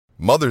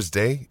Mother's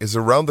Day is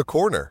around the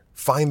corner.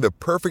 Find the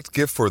perfect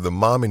gift for the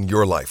mom in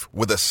your life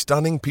with a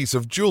stunning piece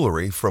of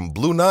jewelry from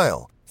Blue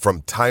Nile.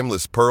 From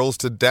timeless pearls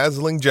to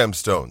dazzling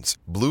gemstones,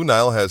 Blue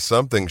Nile has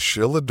something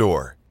she'll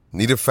adore.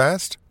 Need it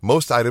fast?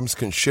 Most items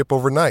can ship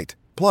overnight.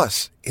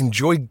 Plus,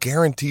 enjoy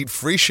guaranteed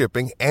free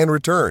shipping and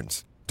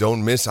returns.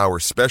 Don't miss our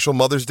special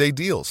Mother's Day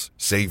deals.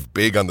 Save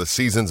big on the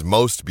season's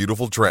most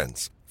beautiful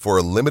trends. For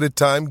a limited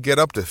time, get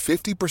up to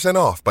 50%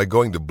 off by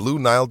going to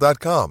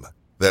BlueNile.com.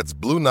 That's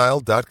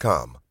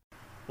BlueNile.com.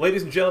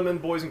 Ladies and gentlemen,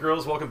 boys and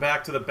girls, welcome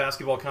back to the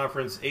Basketball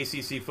Conference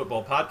ACC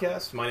Football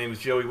Podcast. My name is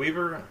Joey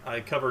Weaver. I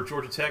cover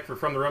Georgia Tech for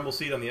From the Rumble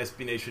Seat on the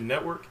SB Nation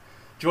Network.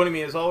 Joining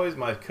me, as always,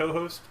 my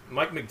co-host,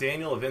 Mike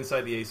McDaniel of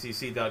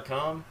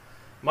InsideTheACC.com.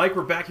 Mike,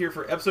 we're back here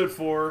for Episode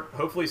 4,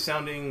 hopefully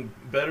sounding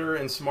better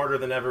and smarter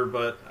than ever,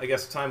 but I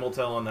guess time will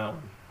tell on that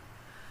one.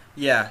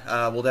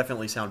 Yeah, we'll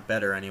definitely sound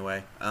better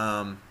anyway.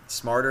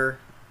 Smarter,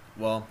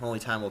 well, only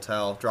time will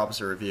tell. Drop us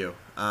a review.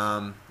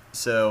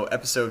 So,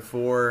 Episode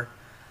 4,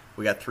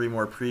 we got 3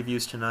 more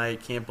previews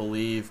tonight. Can't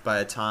believe by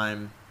the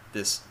time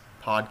this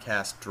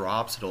podcast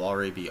drops, it'll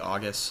already be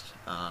August,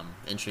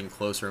 inching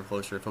closer and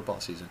closer to football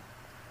season.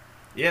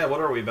 Yeah, what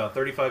are we, about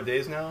 35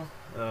 days now?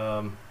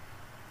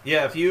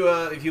 Yeah, if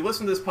you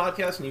listen to this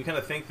podcast and you kind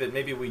of think that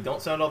maybe we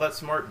don't sound all that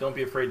smart, don't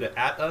be afraid to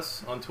 @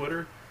 us on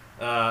Twitter.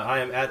 I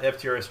am at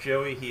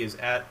FTRSJoey. He is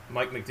at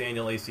Mike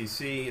McDaniel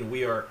ACC, and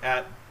we are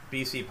at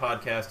BC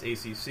Podcast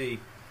ACC.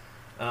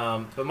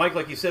 But Mike,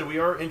 like you said, we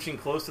are inching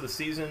close to the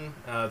season.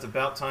 It's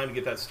about time to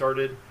get that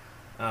started.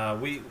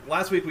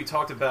 Last week we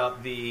talked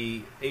about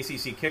the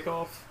ACC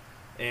kickoff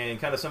and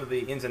kind of some of the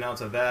ins and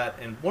outs of that.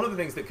 And one of the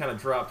things that kind of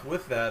dropped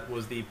with that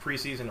was the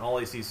preseason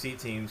All-ACC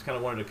teams. Kind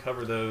of wanted to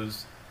cover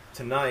those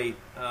tonight.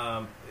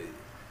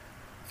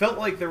 Felt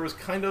like there was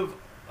kind of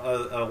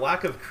a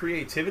lack of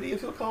creativity,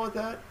 if you'll call it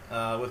that,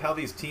 with how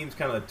these teams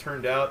kind of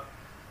turned out.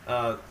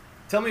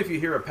 Tell me if you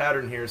hear a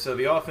pattern here. So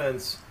the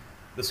offense,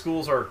 the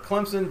schools are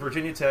Clemson,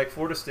 Virginia Tech,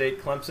 Florida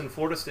State, Clemson,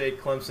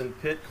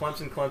 Pitt,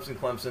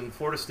 Clemson,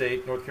 Florida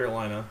State, North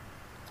Carolina.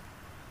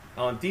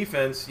 On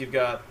defense, you've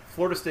got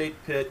Florida State,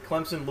 Pitt,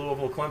 Clemson,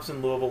 Louisville,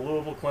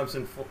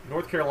 Clemson,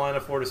 North Carolina,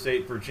 Florida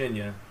State,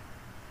 Virginia.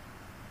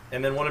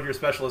 And then one of your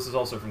specialists is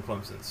also from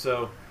Clemson.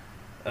 So,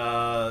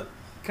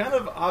 kind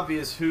of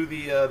obvious who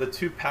the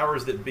two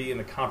powers that be in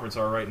the conference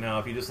are right now,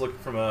 if you just look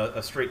from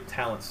a straight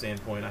talent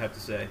standpoint, I have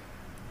to say.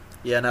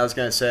 Yeah, and I was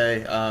going to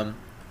say,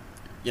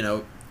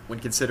 when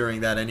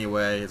considering that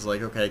anyway, it's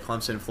like, okay,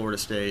 Clemson, Florida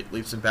State,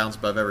 leaps and bounds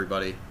above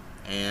everybody.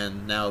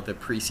 And now the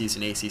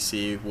preseason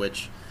ACC,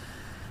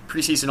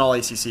 preseason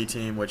All-ACC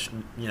team, which,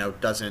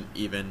 doesn't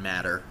even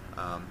matter.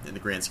 In the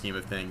grand scheme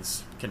of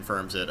things,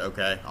 confirms it.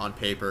 Okay, on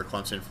paper,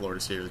 Clemson and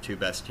Florida State are the two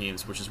best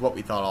teams, which is what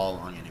we thought all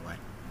along anyway.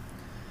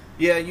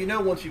 Yeah,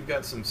 once you've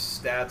got some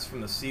stats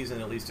from the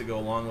season, at least to go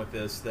along with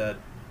this, that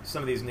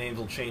some of these names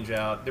will change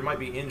out. There might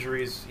be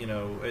injuries,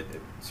 at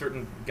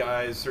certain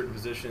guys, certain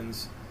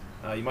positions.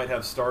 You might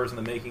have stars in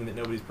the making that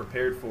nobody's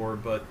prepared for,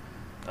 but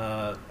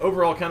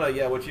overall, kind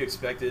of, what you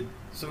expected.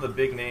 Some of the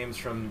big names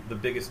from the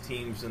biggest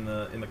teams in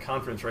the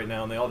conference right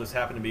now, and they all just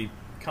happen to be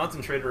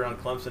concentrated around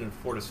Clemson and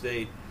Florida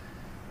State.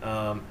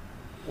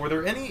 Were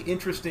there any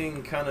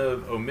interesting kind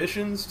of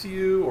omissions to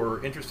you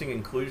or interesting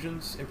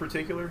inclusions in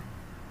particular?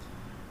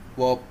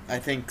 Well, I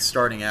think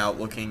starting out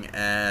looking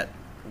at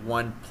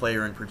one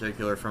player in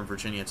particular from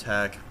Virginia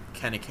Tech,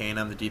 Kenny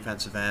Canham, the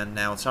defensive end.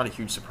 Now, it's not a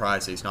huge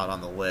surprise that he's not on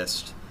the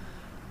list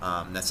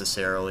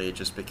necessarily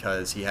just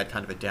because he had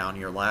kind of a down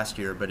year last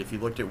year, but if you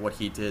looked at what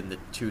he did in the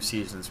 2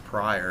 seasons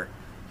prior,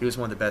 he was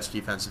one of the best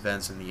defensive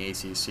ends in the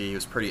ACC. He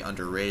was pretty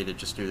underrated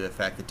just due to the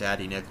fact that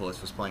Daddy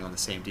Nicholas was playing on the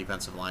same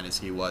defensive line as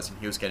he was, and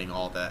he was getting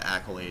all the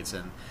accolades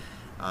and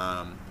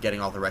getting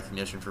all the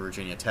recognition for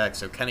Virginia Tech.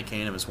 So Kenny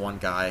Canham is one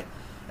guy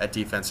at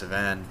defensive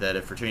end that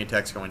if Virginia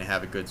Tech's going to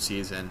have a good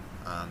season,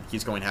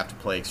 he's going to have to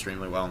play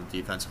extremely well on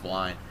the defensive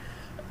line.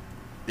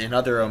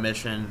 Another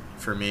omission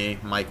for me,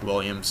 Mike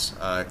Williams,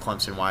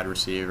 Clemson wide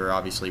receiver,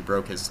 obviously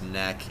broke his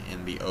neck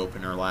in the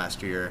opener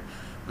last year.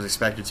 Was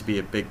expected to be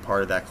a big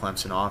part of that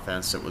Clemson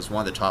offense. It was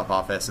one of the top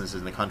offenses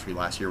in the country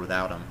last year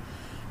without him.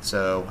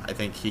 So I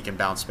think he can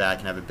bounce back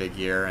and have a big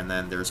year. And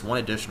then there's one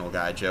additional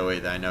guy, Joey,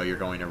 that I know you're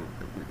going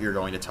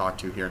to talk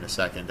to here in a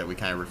second that we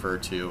kind of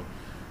referred to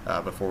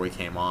before we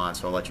came on.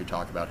 So I'll let you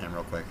talk about him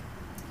real quick.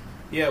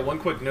 Yeah, one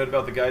quick note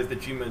about the guys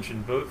that you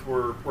mentioned. Both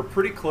were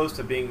pretty close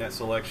to being that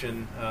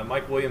selection.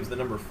 Mike Williams, the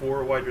number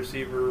 4 wide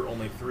receiver,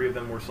 only 3 of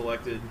them were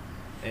selected.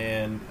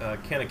 And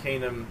Kenny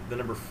Canham, the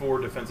number 4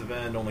 defensive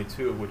end, only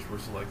 2 of which were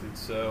selected.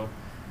 So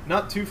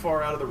not too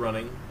far out of the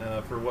running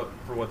for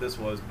what this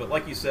was. But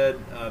like you said,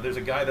 there's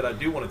a guy that I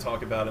do want to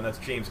talk about, and that's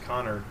James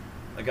Conner,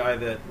 a guy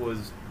that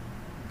was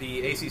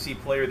the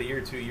ACC Player of the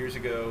Year 2 years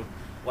ago.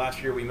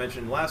 Last year, we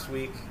mentioned last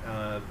week,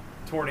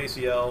 torn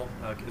ACL,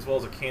 as well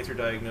as a cancer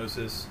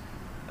diagnosis.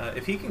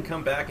 If he can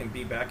come back and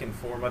be back in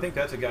form, I think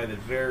that's a guy that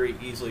very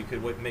easily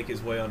could make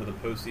his way onto the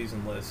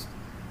postseason list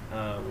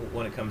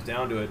when it comes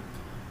down to it.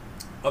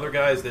 Other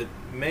guys that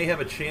may have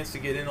a chance to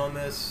get in on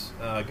this,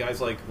 guys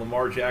like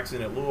Lamar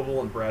Jackson at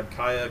Louisville and Brad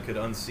Kaya could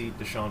unseat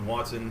Deshaun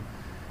Watson.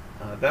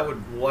 That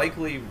would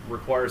likely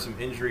require some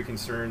injury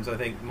concerns. I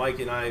think Mike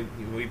and I,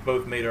 we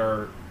both made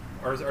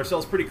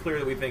ourselves pretty clear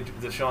that we think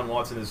Deshaun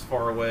Watson is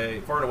far and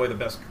away the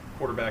best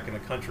quarterback in the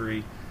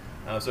country.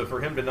 So for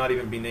him to not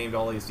even be named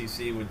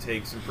All-ACC would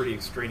take some pretty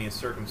extraneous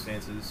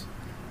circumstances.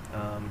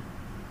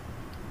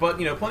 But,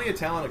 plenty of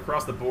talent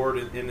across the board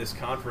in this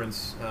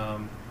conference.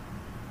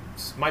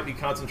 Might be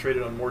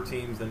concentrated on more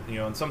teams than,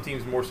 on some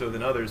teams more so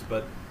than others,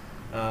 but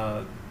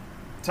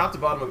top to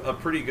bottom, a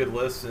pretty good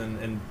list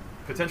and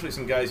potentially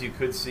some guys you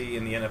could see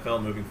in the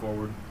NFL moving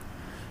forward.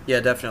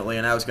 Yeah, definitely.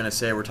 And I was going to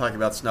say, we're talking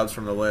about snubs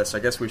from the list. I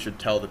guess we should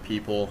tell the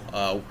people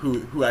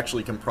who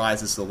actually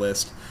comprises the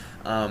list.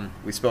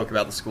 We spoke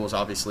about the schools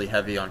obviously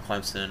heavy on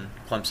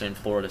Clemson,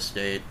 Florida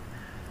State.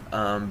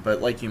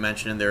 But like you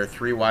mentioned, there are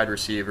 3 wide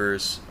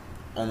receivers,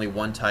 only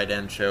 1 tight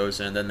end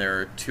chosen. Then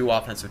there are 2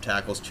 offensive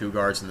tackles, 2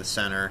 guards in the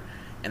center,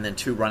 and then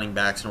 2 running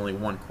backs and only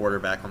 1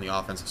 quarterback on the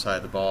offensive side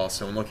of the ball.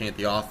 So when looking at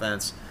the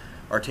offense,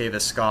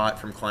 Artavis Scott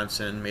from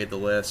Clemson made the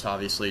list,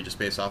 obviously just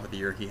based off of the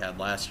year he had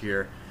last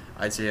year.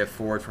 Isaiah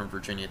Ford from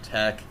Virginia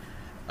Tech.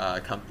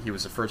 He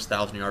was the first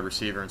 1,000-yard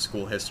receiver in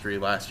school history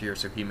last year,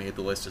 so he made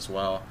the list as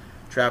well.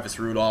 Travis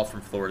Rudolph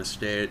from Florida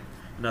State,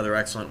 another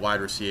excellent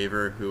wide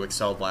receiver who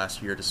excelled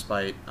last year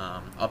despite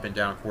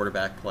up-and-down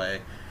quarterback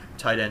play.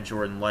 Tight end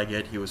Jordan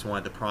Leggett, he was one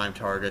of the prime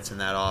targets in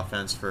that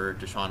offense for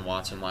Deshaun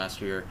Watson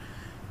last year.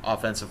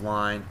 Offensive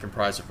line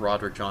comprised of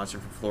Roderick Johnson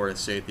from Florida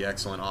State, the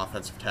excellent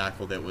offensive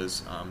tackle that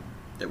was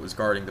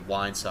guarding the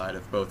blind side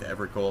of both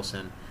Everett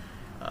Golson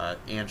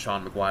and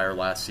Sean McGuire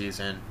last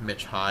season.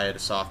 Mitch Hyatt, a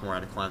sophomore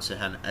out of Clemson,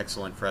 had an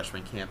excellent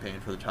freshman campaign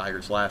for the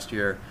Tigers last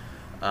year.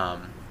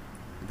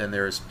 Then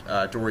there's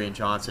Dorian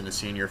Johnson, a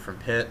senior from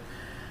Pitt,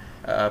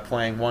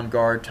 playing one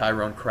guard.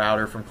 Tyrone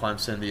Crowder from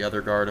Clemson, the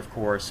other guard, of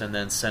course. And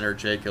then center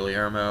Jake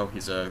Guillermo.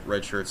 He's a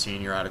redshirt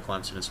senior out of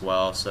Clemson as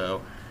well.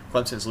 So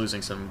Clemson's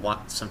losing some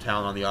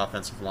talent on the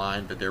offensive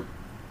line, but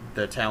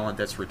the talent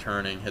that's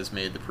returning has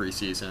made the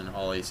preseason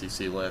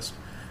All-ACC list.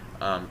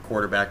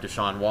 Quarterback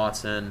Deshaun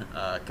Watson,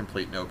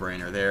 complete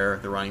no-brainer there.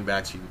 The running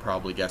backs you can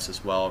probably guess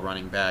as well.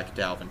 Running back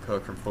Dalvin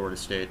Cook from Florida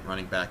State.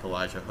 Running back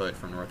Elijah Hood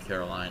from North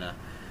Carolina.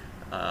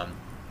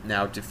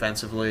 Now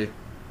defensively,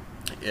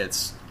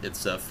 it's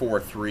a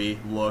 4-3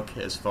 look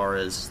as far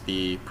as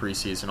the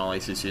preseason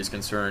All-ACC is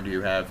concerned.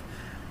 You have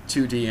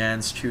 2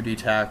 DNs, 2 D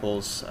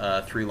tackles,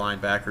 3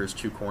 linebackers,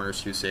 2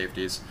 corners, 2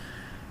 safeties.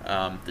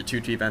 The 2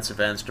 defensive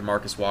ends,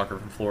 DeMarcus Walker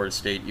from Florida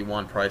State,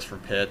 Ewan Price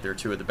from Pitt. They're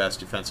 2 of the best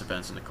defensive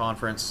ends in the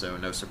conference, so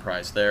no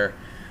surprise there.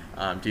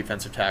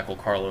 Defensive tackle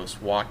Carlos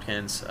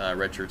Watkins,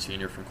 redshirt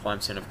senior from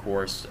Clemson, of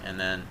course, and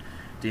then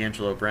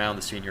D'Angelo Brown,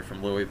 the senior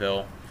from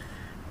Louisville.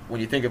 When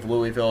you think of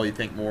Louisville, you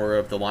think more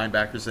of the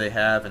linebackers they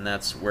have, and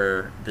that's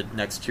where the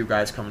next 2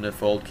 guys come into the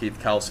fold. Keith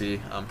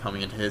Kelsey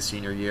coming into his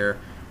senior year,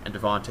 and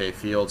Devontae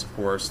Fields, of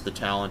course, the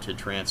talented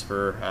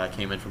transfer,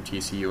 came in from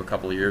TCU a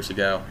couple of years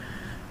ago.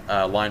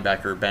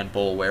 Linebacker Ben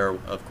Boulware,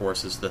 of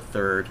course, is the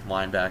 3rd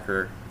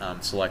linebacker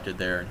selected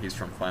there, and he's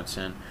from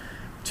Clemson.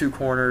 2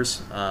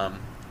 corners,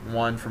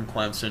 one from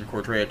Clemson,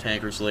 Cordrea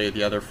Tankersley,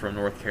 the other from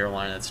North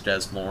Carolina, it's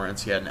Des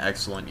Lawrence. He had an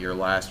excellent year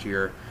last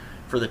year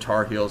for the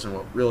Tar Heels and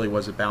what really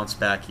was a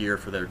bounce-back year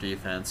for their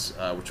defense,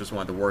 which was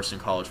one of the worst in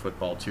college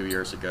football 2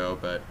 years ago,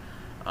 but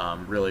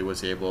really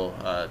was able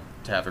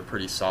to have a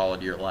pretty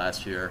solid year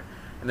last year.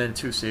 And then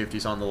 2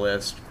 safeties on the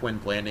list, Quinn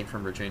Blanding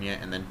from Virginia,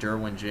 and then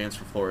Derwin James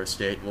from Florida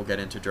State. We'll get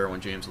into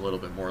Derwin James a little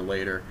bit more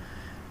later.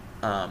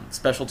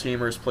 Special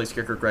teamers, place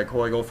kicker Greg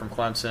Hoigel from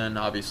Clemson,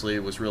 obviously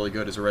was really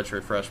good as a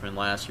redshirt freshman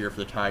last year for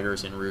the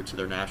Tigers en route to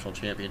their national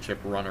championship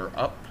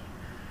runner-up.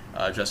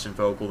 Justin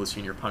Vogel, the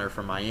senior punter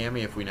from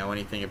Miami. If we know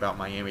anything about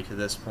Miami to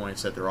this point,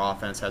 it's that their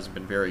offense hasn't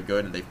been very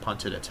good and they've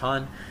punted a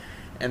ton.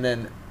 And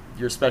then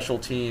your special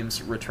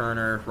teams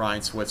returner,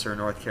 Ryan Switzer,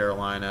 North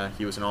Carolina.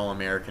 He was an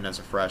All-American as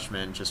a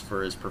freshman just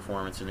for his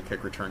performance in the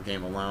kick return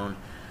game alone.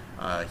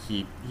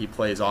 He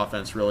plays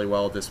offense really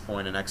well at this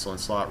point, an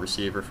excellent slot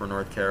receiver for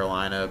North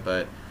Carolina,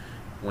 but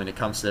when it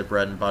comes to the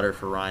bread and butter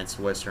for Ryan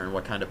Switzer and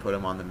what kind of put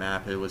him on the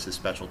map, it was his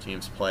special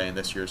teams play, and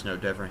this year's no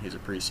different. He's a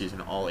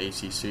preseason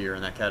All-ACCer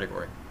in that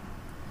category.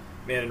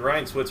 Man, and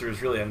Ryan Switzer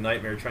is really a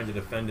nightmare trying to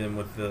defend him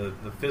with the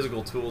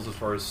physical tools as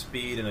far as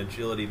speed and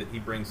agility that he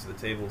brings to the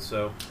table.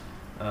 So,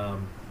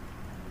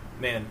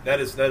 man, that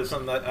is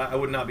something that I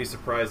would not be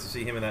surprised to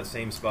see him in that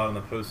same spot on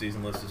the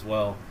postseason list as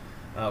well.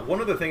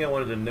 One other thing I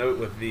wanted to note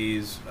with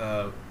these,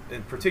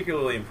 and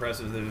particularly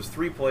impressive, there's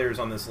 3 players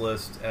on this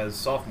list as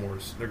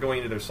sophomores. They're going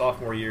into their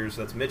sophomore years.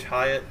 So that's Mitch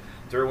Hyatt,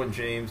 Derwin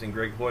James, and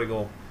Greg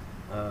Hoigel.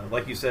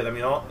 Like you said, I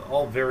mean,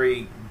 all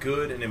very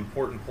good and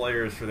important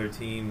players for their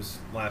teams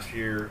last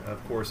year.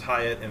 Of course,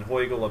 Hyatt and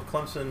Hoigel of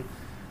Clemson,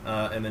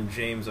 and then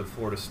James of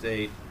Florida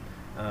State.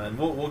 And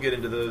we'll get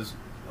into those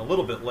a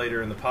little bit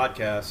later in the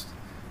podcast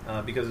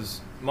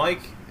because,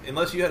 Mike,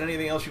 unless you had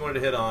anything else you wanted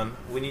to hit on,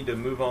 we need to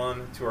move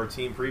on to our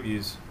team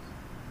previews.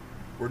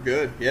 We're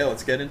good. Yeah,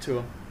 let's get into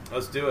them.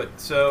 Let's do it.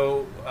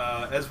 So,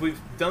 as we've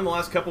done the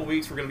last couple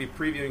weeks, we're going to be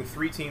previewing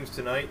 3 teams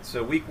tonight.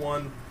 So, week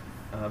 1,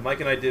 Mike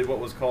and I did what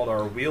was called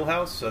our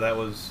wheelhouse. So, that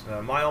was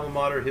my alma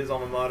mater, his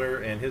alma mater,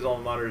 and his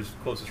alma mater's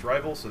closest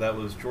rival. So, that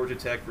was Georgia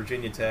Tech,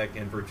 Virginia Tech,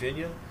 and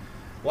Virginia.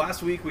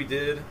 Last week, we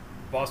did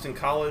Boston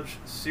College,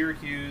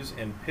 Syracuse,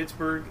 and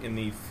Pittsburgh in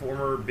the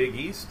former Big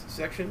East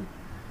section.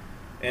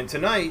 And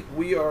tonight,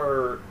 we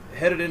are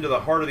headed into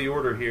the heart of the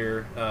order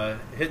here,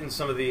 hitting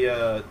some of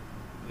the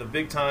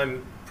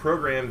big-time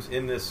programs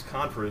in this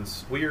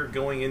conference. We are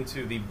going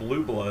into the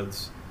Blue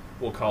Bloods,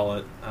 we'll call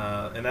it,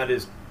 and that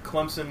is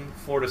Clemson,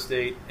 Florida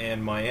State,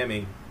 and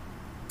Miami.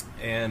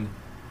 And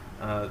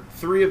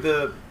 3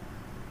 of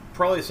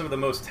probably some of the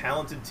most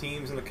talented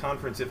teams in the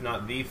conference, if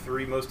not the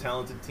 3 most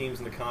talented teams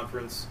in the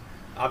conference.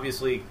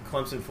 Obviously,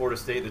 Clemson, Florida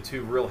State, the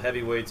 2 real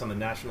heavyweights on the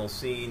national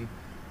scene.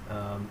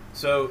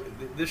 So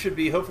this should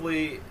be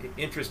hopefully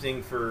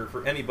interesting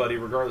for anybody,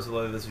 regardless of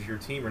whether this is your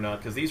team or not,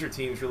 because these are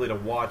teams really to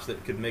watch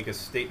that could make a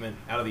statement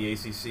out of the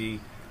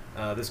ACC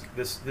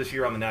this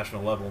year on the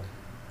national level.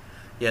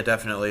 Yeah,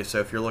 definitely. So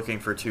if you're looking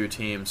for 2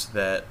 teams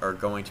that are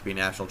going to be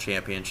national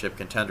championship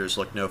contenders,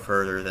 look no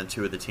further than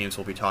 2 of the teams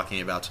we'll be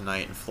talking about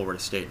tonight in Florida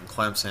State and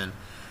Clemson.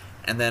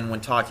 And then when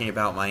talking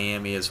about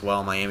Miami as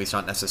well, Miami's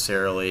not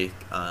necessarily,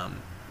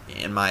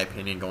 in my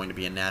opinion, going to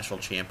be a national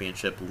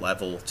championship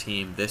level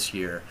team this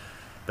year.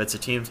 But it's a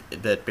team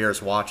that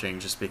bears watching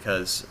just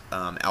because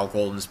Al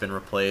Golden's been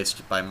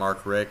replaced by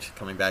Mark Richt,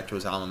 coming back to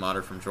his alma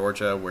mater from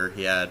Georgia, where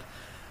he had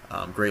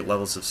great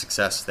levels of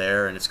success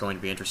there. And it's going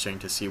to be interesting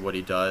to see what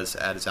he does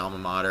at his alma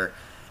mater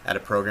at a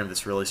program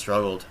that's really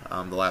struggled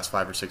the last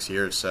 5 or 6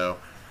 years. So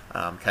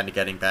kind of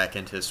getting back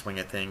into the swing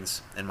of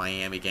things in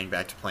Miami, getting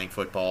back to playing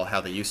football,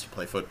 how they used to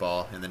play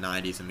football in the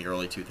 90s and the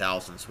early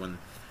 2000s when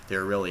they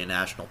were really a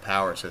national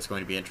power. So it's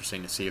going to be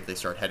interesting to see if they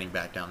start heading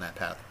back down that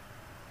path.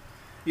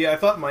 Yeah, I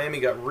thought Miami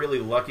got really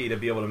lucky to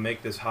be able to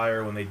make this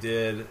hire when they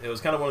did. It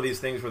was kind of one of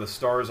these things where the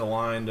stars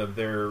aligned of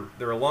their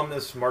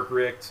alumnus, Mark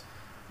Richt,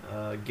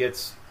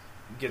 gets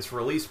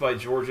released by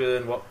Georgia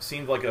in what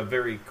seemed like a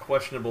very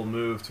questionable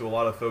move to a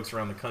lot of folks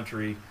around the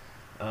country.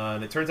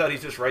 And it turns out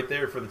he's just right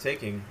there for the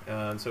taking.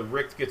 And so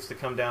Richt gets to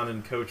come down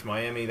and coach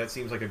Miami. That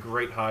seems like a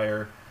great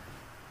hire.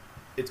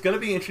 It's going to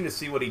be interesting to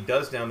see what he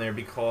does down there,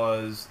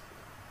 because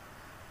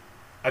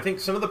I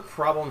think some of the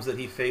problems that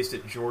he faced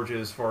at Georgia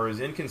as far as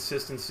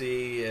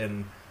inconsistency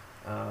and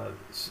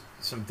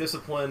some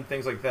discipline,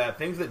 things like that,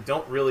 things that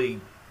don't really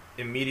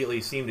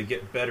immediately seem to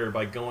get better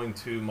by going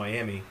to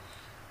Miami.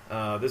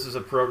 This is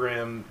a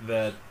program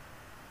that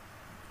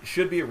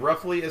should be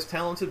roughly as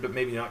talented, but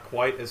maybe not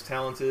quite as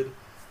talented.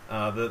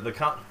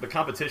 The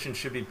competition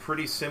should be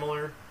pretty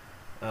similar.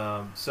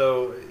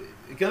 So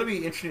it's going to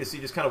be interesting to see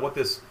just kind of what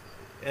this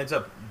ends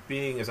up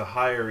being as a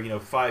hire,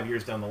 5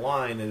 years down the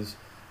line.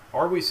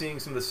 Are we seeing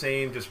some of the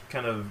same just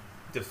kind of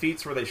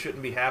defeats where they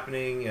shouldn't be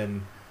happening,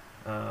 and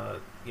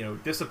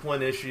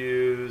discipline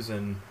issues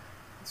and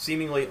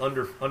seemingly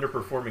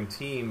underperforming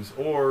teams,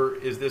 or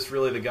is this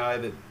really the guy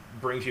that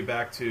brings you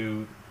back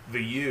to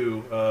the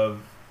U of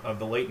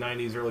the late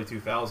 90s, early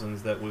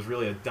 2000s that was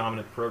really a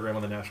dominant program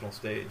on the national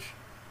stage?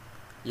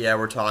 Yeah,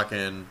 we're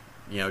talking,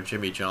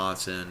 Jimmy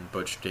Johnson,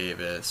 Butch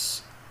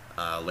Davis,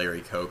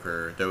 Larry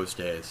Coker, those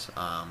days.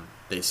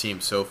 They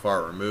seem so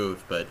far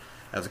removed, but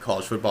as a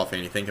college football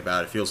fan, you think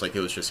about it, it feels like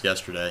it was just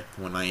yesterday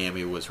when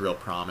Miami was real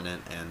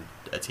prominent and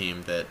a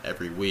team that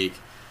every week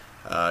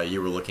you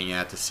were looking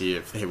at to see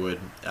if they would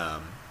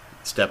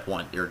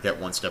get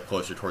one step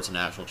closer towards a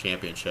national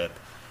championship.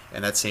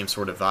 And that same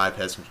sort of vibe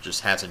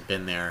hasn't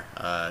been there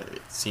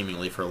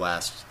seemingly for the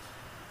last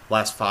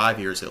 5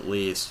 years at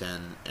least,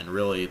 and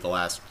really the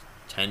last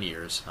 10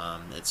 years.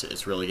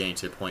 It's really getting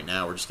to a point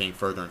now we're just getting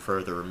further and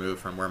further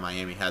removed from where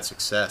Miami had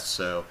success.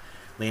 So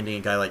landing a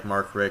guy like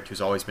Mark Richt, who's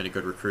always been a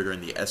good recruiter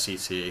in the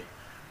SEC,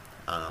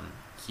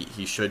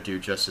 he should do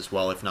just as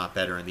well, if not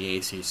better, in the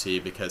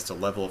ACC, because the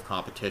level of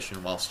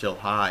competition, while still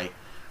high,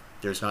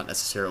 there's not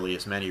necessarily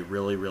as many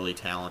really, really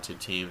talented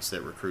teams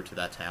that recruit to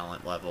that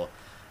talent level.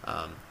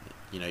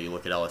 You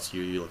look at LSU,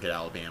 you look at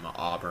Alabama,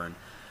 Auburn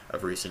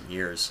of recent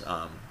years.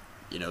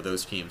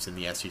 Those teams in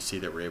the SEC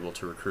that were able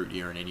to recruit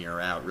year in and year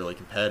out really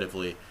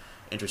competitively.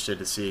 Interested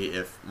to see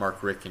if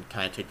Mark Richt can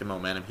kind of take the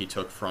momentum he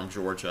took from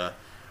Georgia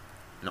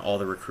and all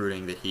the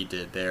recruiting that he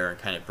did there and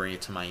kind of bring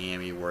it to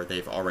Miami, where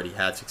they've already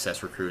had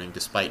success recruiting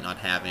despite not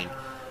having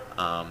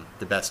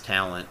the best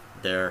talent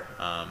there,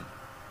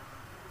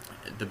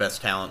 the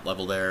best talent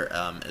level there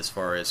as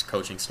far as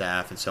coaching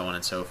staff and so on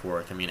and so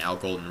forth. I mean, Al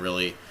Golden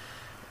really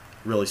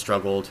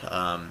struggled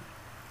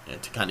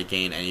to kind of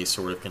gain any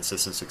sort of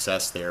consistent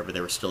success there, but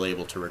they were still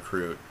able to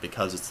recruit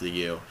because it's the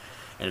U.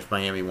 And if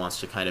Miami wants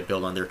to kind of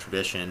build on their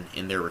tradition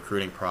in their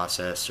recruiting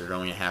process, they're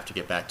going to have to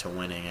get back to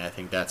winning. And I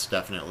think that's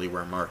definitely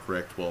where Mark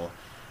Richt will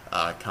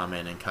come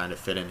in and kind of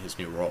fit in his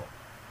new role.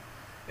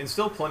 And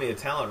still plenty of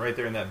talent right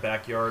there in that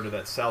backyard of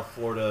that South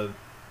Florida,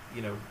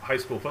 high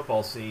school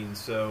football scene.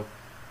 So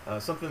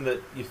something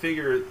that you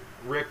figure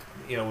Richt,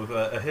 with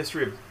a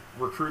history of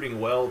recruiting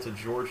well to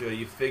Georgia,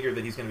 you figure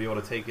that he's going to be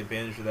able to take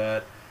advantage of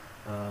that.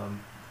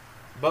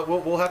 But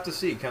we'll have to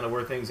see kind of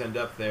where things end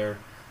up there.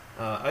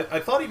 I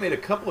thought he made a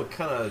couple of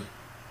kind of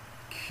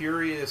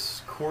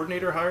curious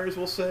coordinator hires,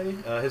 we'll say.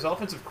 His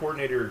offensive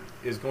coordinator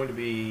is going to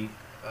be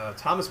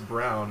Thomas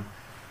Brown,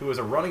 who was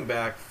a running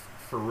back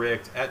for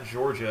Richt at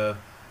Georgia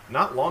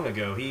not long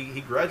ago.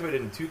 He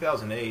graduated in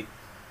 2008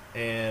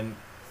 and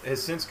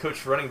has since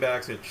coached running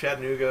backs at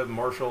Chattanooga,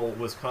 Marshall,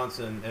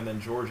 Wisconsin, and then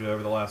Georgia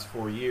over the last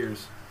 4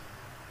 years.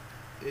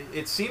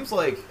 It seems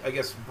like, I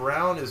guess,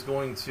 Brown is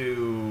going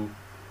to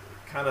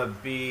kind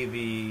of be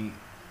the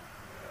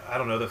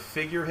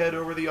figurehead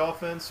over the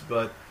offense,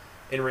 but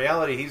in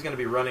reality, he's going to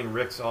be running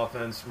Richt's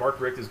offense. Mark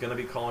Richt is going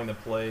to be calling the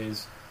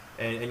plays,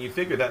 and you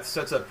figure that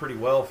sets up pretty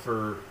well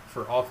for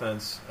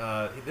offense.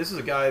 This is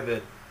a guy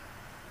that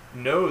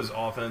knows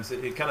offense.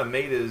 It kind of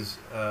made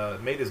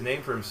his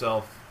name for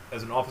himself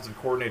as an offensive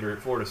coordinator at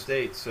Florida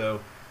State. So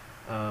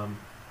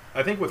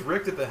I think with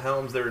Richt at the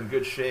helms, they're in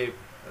good shape.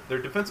 Their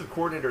defensive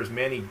coordinator is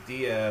Manny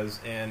Diaz,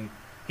 and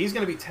he's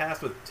going to be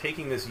tasked with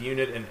taking this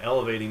unit and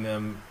elevating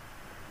them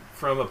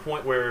from a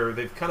point where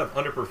they've kind of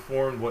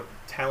underperformed what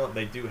talent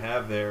they do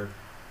have there.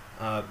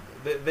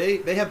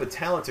 They have the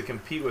talent to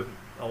compete with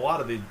a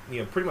lot of the,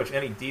 pretty much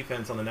any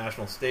defense on the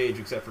national stage,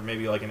 except for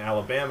maybe like an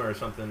Alabama or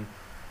something.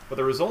 But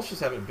the results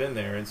just haven't been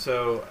there. And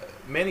so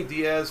Manny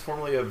Diaz,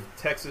 formerly of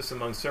Texas,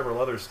 among several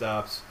other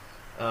stops,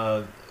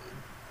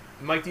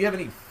 Mike, do you have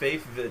any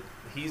faith that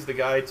he's the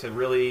guy to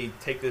really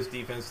take this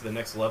defense to the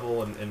next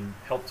level and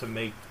help to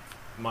make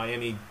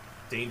Miami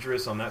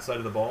dangerous on that side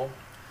of the ball?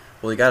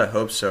 Well, you got to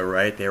hope so,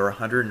 right? They were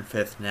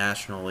 105th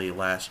nationally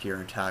last year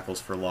in tackles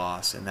for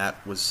loss, and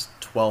that was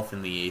 12th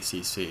in the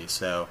ACC.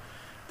 So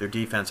their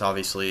defense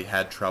obviously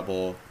had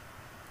trouble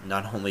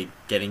not only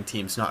getting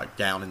teams knocked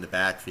down in the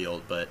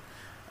backfield, but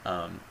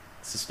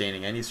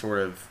sustaining any sort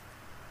of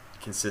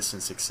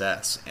consistent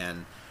success.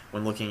 And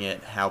when looking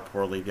at how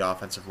poorly the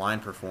offensive line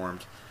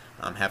performed,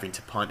 having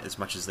to punt as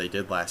much as they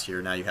did last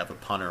year, now you have a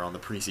punter on the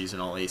preseason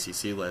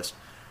All-ACC list,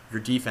 your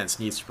defense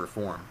needs to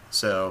perform.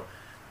 So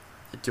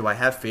do I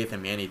have faith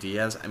in Manny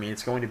Diaz? I mean,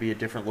 it's going to be a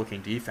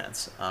different-looking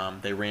defense.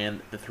 They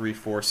ran the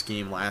 3-4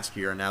 scheme last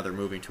year, and now they're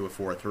moving to a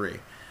 4-3.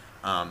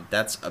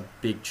 That's a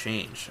big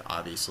change,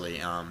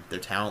 obviously. Their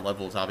talent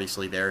level is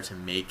obviously there to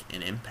make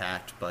an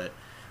impact, but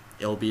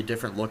it'll be a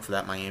different look for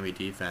that Miami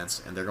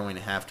defense, and they're going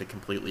to have to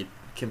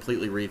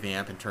completely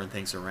revamp and turn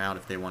things around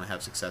if they want to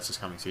have success this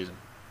coming season.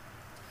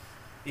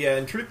 Yeah,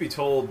 and truth be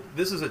told,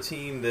 this is a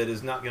team that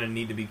is not going to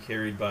need to be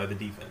carried by the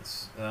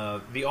defense.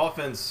 The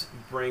offense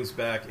brings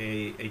back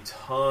a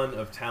ton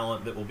of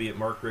talent that will be at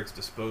Mark Richt's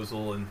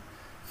disposal and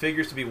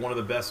figures to be one of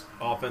the best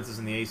offenses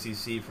in the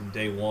ACC from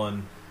day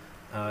one.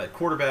 At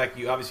quarterback,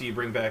 you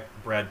bring back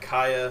Brad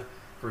Kaya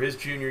for his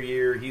junior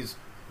year. He's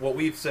what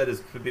we've said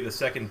could be the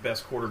second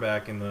best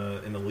quarterback in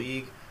the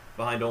league,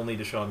 behind only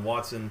Deshaun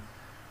Watson.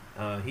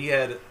 He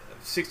had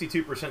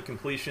 62%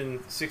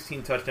 completion,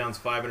 16 touchdowns,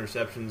 5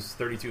 interceptions,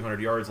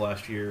 3,200 yards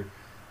last year.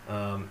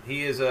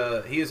 He is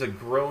a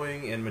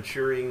growing and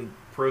maturing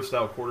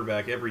pro-style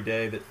quarterback every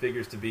day that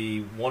figures to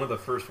be one of the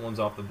first ones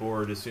off the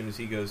board as soon as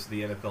he goes to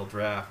the NFL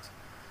draft.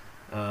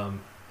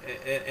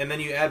 And then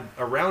you add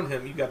around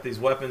him, you got these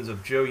weapons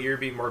of Joe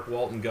Yearby, Mark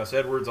Walton, Gus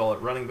Edwards, all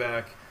at running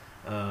back.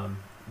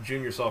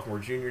 Junior, sophomore,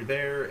 junior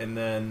there, and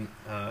then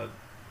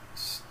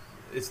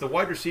it's the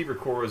wide receiver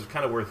core is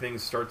kind of where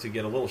things start to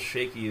get a little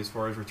shaky as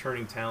far as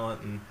returning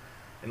talent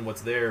and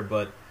what's there.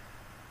 But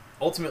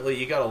ultimately,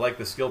 you got to like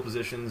the skill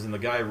positions and the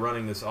guy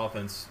running this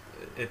offense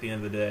at the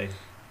end of the day.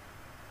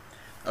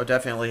 Oh,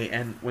 definitely.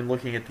 And when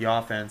looking at the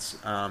offense,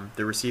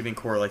 the receiving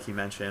core, like you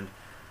mentioned,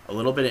 a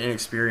little bit of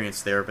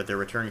inexperience there, but they're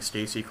returning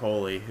Stacy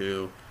Coley,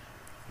 who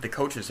the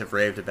coaches have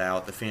raved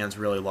about. The fans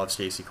really love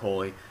Stacy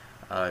Coley.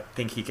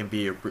 Think he can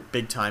be a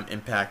big-time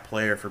impact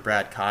player for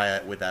Brad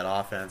Kaya with that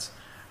offense.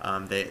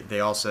 They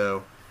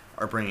also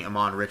are bringing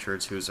Amon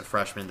Richards, who's a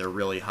freshman they're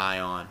really high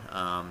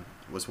on,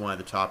 was one of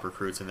the top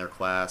recruits in their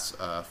class,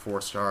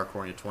 4-star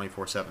according to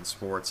 24/7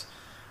 Sports,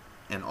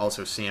 and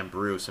also Sam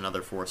Bruce,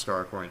 another 4-star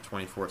according to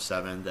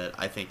 24/7 that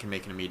I think can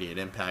make an immediate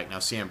impact. Now,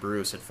 Sam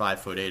Bruce at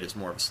 5'8" is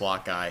more of a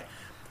slot guy,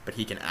 but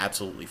he can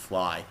absolutely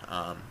fly,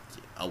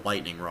 a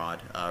lightning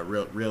rod,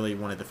 really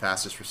one of the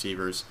fastest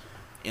receivers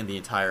in the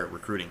entire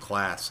recruiting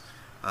class,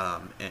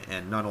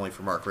 and not only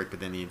for Mark Richt,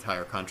 but in the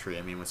entire country.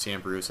 I mean, when Sam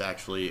Bruce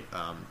actually,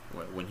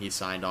 when he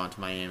signed on to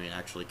Miami and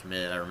actually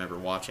committed, I remember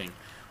watching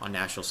on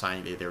National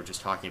Signing Day, they were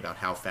just talking about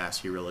how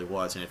fast he really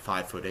was, and at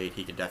 5'8",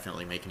 he could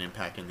definitely make an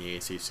impact in the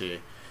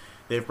ACC.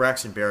 They have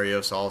Braxton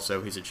Berrios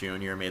also. He's a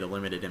junior, made a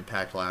limited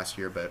impact last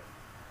year, but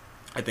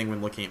I think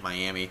when looking at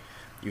Miami,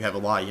 you have a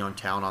lot of young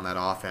talent on that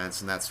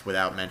offense, and that's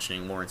without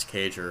mentioning Lawrence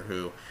Cager,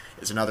 who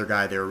is another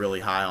guy they were really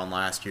high on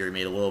last year. He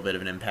made a little bit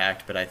of an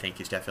impact, but I think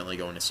he's definitely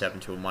going to step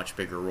into a much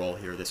bigger role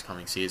here this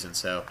coming season.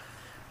 So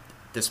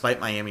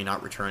despite Miami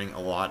not returning a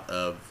lot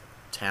of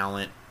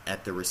talent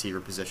at the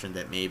receiver position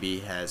that maybe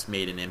has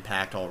made an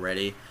impact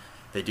already,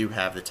 they do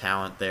have the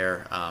talent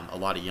there, a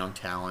lot of young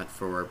talent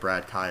for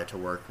Brad Kaya to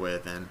work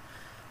with, and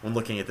when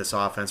looking at this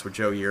offense with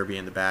Joe Yearby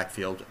in the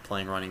backfield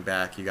playing running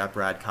back. You got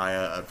Brad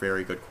Kaya, a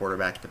very good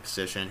quarterback at the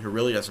position, who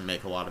really doesn't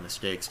make a lot of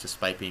mistakes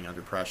despite being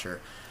under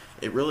pressure.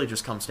 It really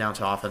just comes down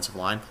to offensive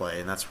line play,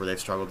 and that's where they've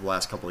struggled the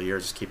last couple of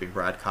years, is keeping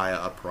Brad Kaya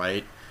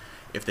upright.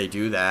 If they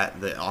do that,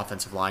 the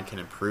offensive line can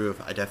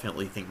improve. I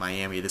definitely think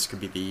Miami, this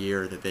could be the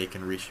year that they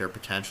can reach their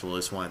potential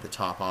as one of the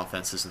top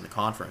offenses in the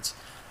conference.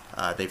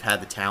 They've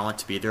had the talent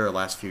to be there the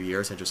last few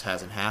years. It just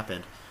hasn't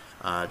happened,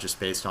 just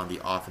based on the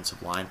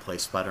offensive line play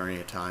sputtering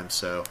at times.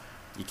 So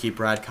you keep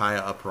Brad Kaya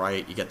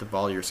upright, you get the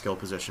ball to your skill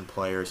position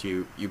players,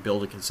 you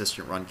build a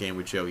consistent run game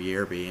with Joe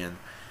Yearby, and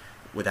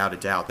without a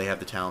doubt, they have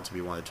the talent to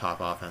be one of the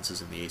top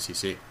offenses in the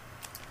ACC.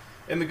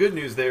 And the good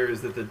news there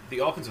is that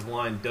the offensive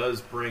line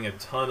does bring a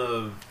ton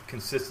of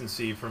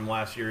consistency from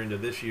last year into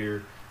this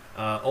year,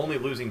 only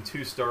losing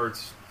 2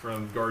 starts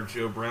from guard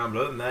Joe Brown.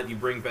 But other than that, you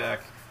bring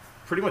back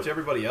pretty much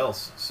everybody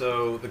else.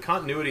 So the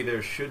continuity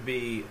there should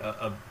be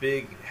a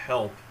big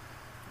help.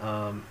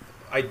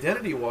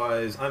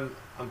 Identity-wise, I'm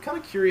kind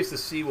of curious to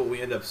see what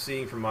we end up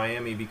seeing from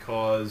Miami,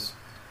 because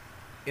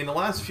in the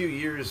last few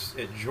years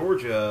at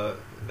Georgia,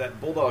 that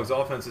Bulldogs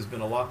offense has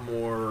been a lot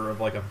more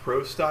of like a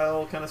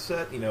pro-style kind of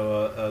set,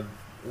 a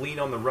lean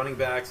on the running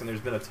backs, and there's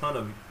been a ton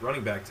of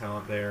running back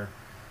talent there.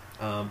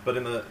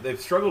 But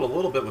they've struggled a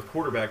little bit with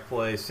quarterback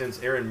play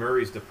since Aaron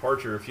Murray's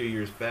departure a few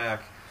years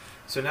back.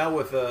 So now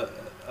with a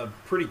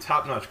pretty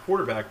top-notch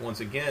quarterback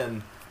once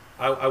again,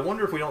 I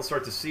wonder if we don't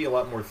start to see a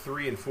lot more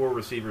 3 and 4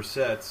 receiver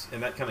sets,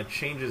 and that kind of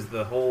changes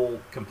the whole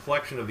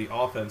complexion of the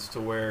offense to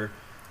where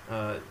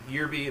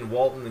Yearby and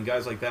Walton and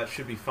guys like that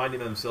should be finding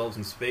themselves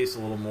in space a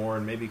little more,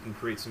 and maybe can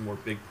create some more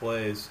big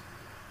plays.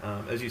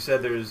 As you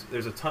said,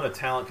 there's a ton of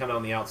talent kind of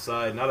on the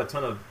outside, not a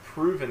ton of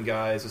proven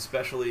guys,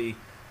 especially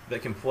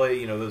that can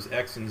play those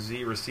X and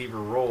Z receiver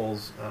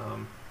roles,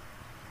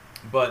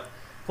 but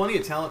plenty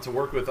of talent to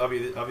work with.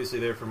 Obviously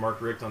there for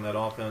Mark Richt on that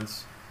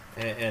offense,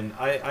 and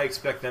I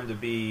expect them to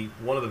be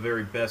one of the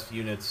very best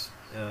units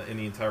in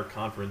the entire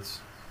conference.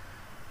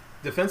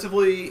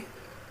 Defensively,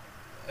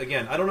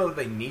 again, I don't know that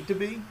they need to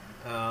be.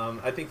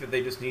 I think that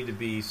they just need to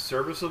be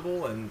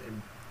serviceable, and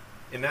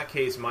in that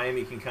case,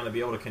 Miami can kind of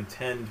be able to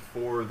contend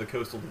for the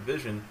Coastal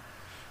Division.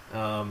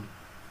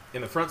 In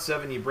the front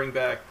 7, you bring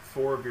back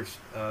 4 of your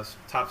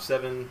top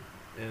 7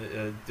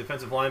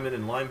 defensive linemen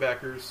and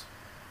linebackers.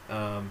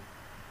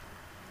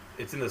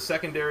 It's in the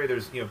secondary.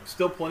 There's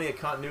still plenty of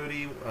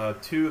continuity.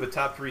 2 of the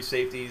top 3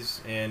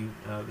 safeties and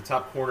the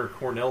top corner,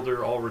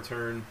 Cornelder, all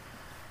return.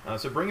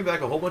 So bringing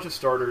back a whole bunch of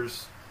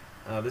starters.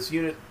 This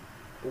unit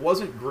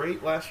wasn't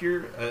great last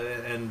year,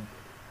 and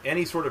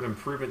any sort of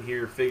improvement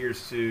here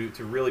figures to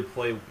really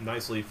play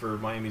nicely for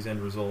Miami's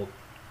end result.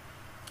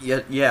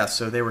 Yeah,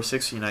 so they were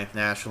 69th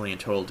nationally in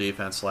total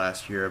defense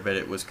last year, but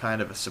it was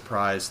kind of a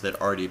surprise that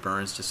Artie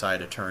Burns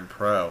decided to turn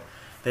pro.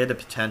 They had the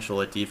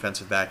potential at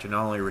defensive back to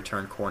not only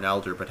return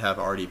Cornelder, but have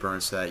Artie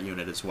Burns to that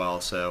unit as well.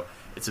 So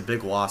it's a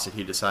big loss that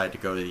he decided to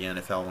go to the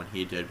NFL when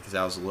he did, because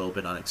that was a little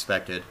bit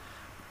unexpected.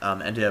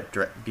 Ended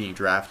up being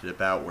drafted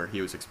about where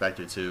he was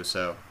expected to,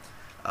 so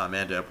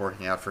ended up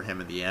working out for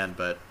him in the end.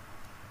 But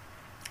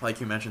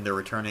like you mentioned, they're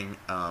returning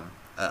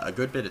a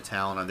good bit of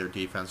talent on their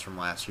defense from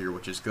last year,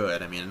 which is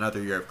good. I mean,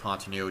 another year of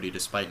continuity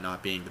despite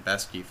not being the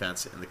best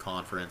defense in the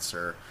conference,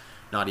 or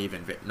not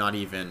even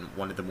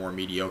one of the more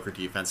mediocre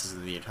defenses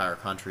in the entire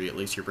country. At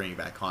least you're bringing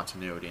back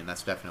continuity, and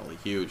that's definitely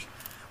huge.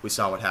 We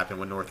saw what happened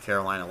with North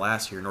Carolina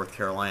last year. North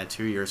Carolina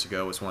 2 years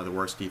ago was one of the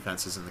worst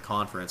defenses in the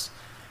conference.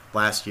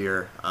 Last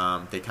year,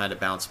 they kind of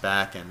bounced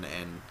back and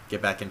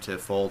get back into the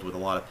fold with a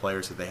lot of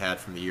players that they had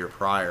from the year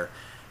prior.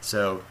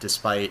 So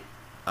despite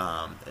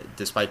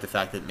the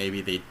fact that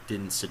maybe they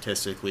didn't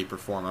statistically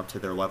perform up to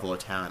their level of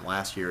talent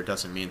last year, it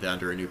doesn't mean that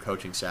under a new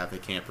coaching staff they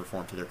can't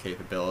perform to their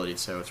capability.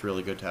 So it's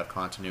really good to have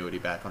continuity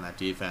back on that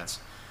defense.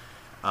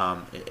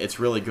 It's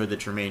really good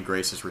that Jermaine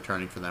Grace is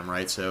returning for them,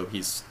 right? So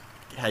he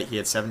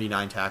had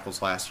 79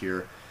 tackles last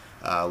year,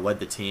 led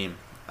the team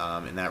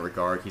in that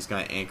regard. He's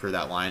going to anchor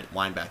that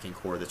linebacking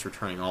core that's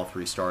returning all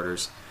 3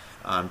 starters.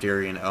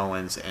 Darian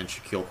Owens and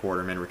Shaquille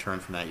Quarterman return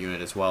from that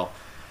unit as well.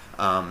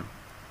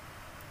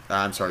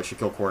 I'm sorry,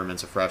 Shaquille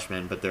Quarterman's a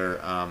freshman, but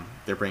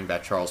they're bringing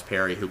back Charles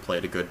Perry, who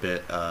played a good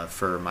bit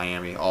for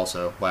Miami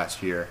also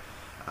last year.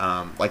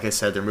 Like I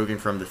said, they're moving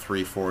from the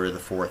 3-4 to the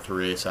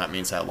 4-3, so that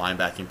means that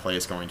linebacking play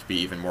is going to be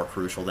even more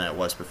crucial than it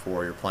was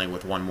before. You're playing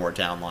with one more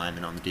down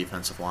lineman on the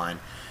defensive line.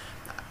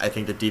 I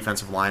think the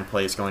defensive line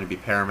play is going to be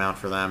paramount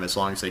for them. As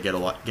long as they get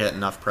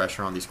enough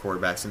pressure on these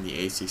quarterbacks in the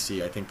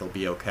ACC, I think they'll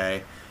be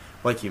okay.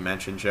 Like you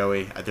mentioned,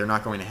 Joey, they're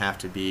not going to have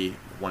to be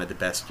one of the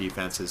best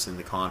defenses in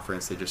the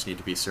conference. They just need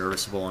to be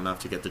serviceable enough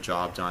to get the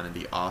job done. In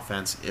the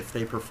offense, if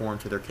they perform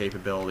to their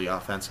capability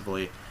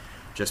offensively,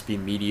 just be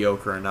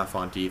mediocre enough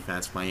on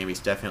defense, Miami's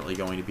definitely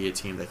going to be a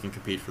team that can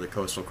compete for the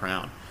Coastal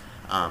Crown.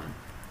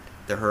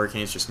 The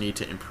Hurricanes just need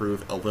to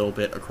improve a little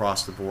bit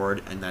across the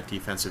board in that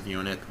defensive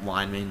unit.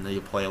 Linemen need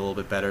to play a little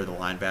bit better, the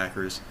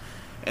linebackers,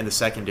 and the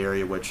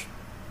secondary, which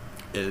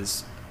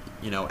is,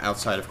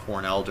 outside of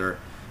Cornelder,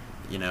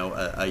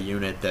 a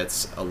unit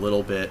that's a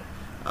little bit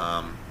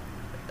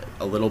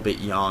a little bit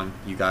young.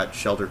 You got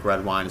Sheldrick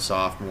Redwine, a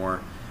sophomore,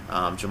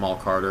 Jamal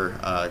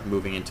Carter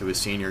moving into his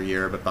senior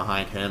year, but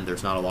behind him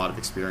there's not a lot of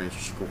experience.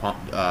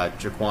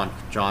 Jaquan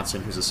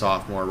Johnson, who's a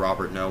sophomore,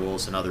 Robert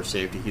Nobles, another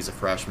safety, he's a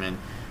freshman,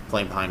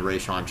 playing behind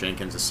Rayshawn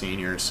Jenkins, a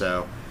senior.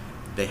 So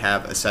they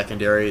have a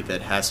secondary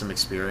that has some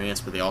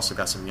experience, but they also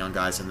got some young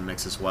guys in the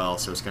mix as well.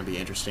 So it's going to be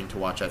interesting to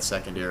watch that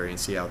secondary and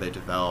see how they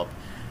develop,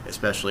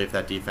 especially if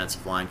that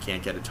defensive line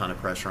can't get a ton of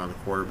pressure on the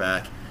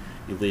quarterback.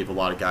 You leave a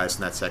lot of guys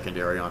in that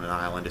secondary on an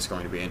island. It's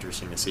going to be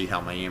interesting to see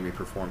how Miami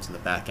performs in the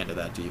back end of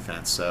that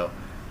defense. So,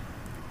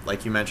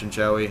 like you mentioned,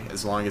 Joey,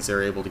 as long as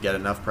they're able to get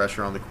enough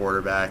pressure on the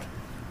quarterback,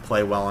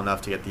 play well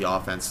enough to get the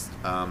offensive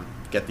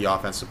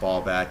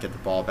ball back, get the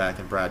ball back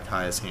in Brad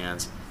Kaya's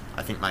hands,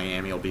 I think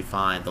Miami will be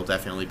fine. They'll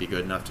definitely be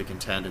good enough to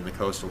contend in the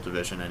Coastal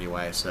Division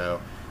anyway. So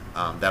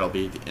that'll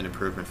be an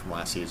improvement from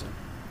last season.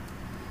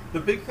 The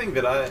big thing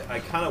that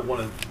I kind of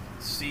want to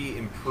see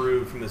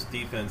improve from this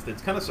defense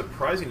that's kind of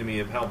surprising to me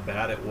of how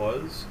bad it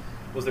was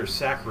their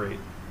sack rate.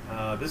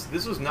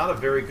 This was not a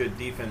very good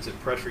defense at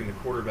pressuring the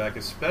quarterback,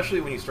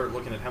 especially when you start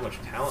looking at how much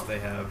talent they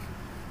have.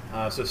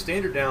 So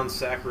standard down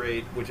sack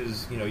rate, which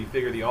is, you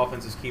figure the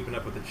offense is keeping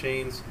up with the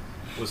chains,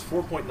 was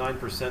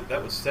 4.9%.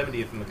 That was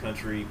 70th in the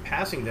country.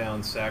 Passing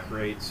down sack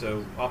rate,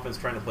 so offense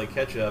trying to play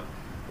catch up,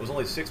 was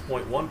only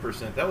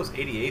 6.1%. That was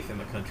 88th in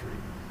the country.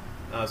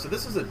 So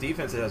this is a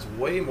defense that has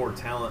way more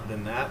talent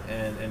than that,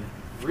 and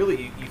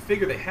really, you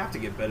figure they have to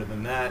get better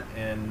than that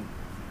and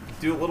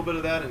do a little bit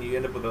of that, and you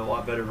end up with a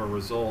lot better of a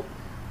result,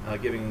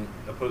 giving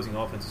opposing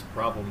offenses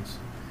problems.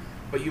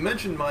 But you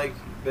mentioned, Mike,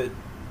 that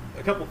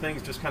a couple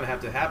things just kind of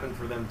have to happen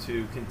for them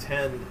to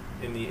contend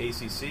in the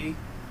ACC,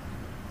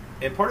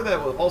 and part of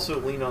that will also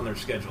lean on their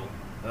schedule.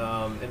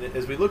 And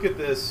as we look at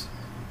this,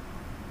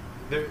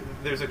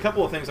 there's a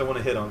couple of things I want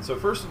to hit on. So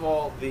first of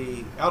all,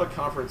 the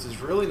out-of-conference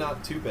is really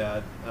not too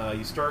bad.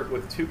 You start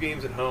with 2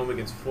 games at home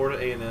against Florida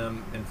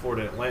A&M and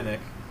Florida Atlantic,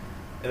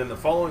 and then the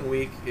following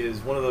week is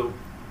one of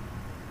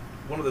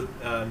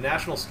the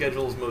national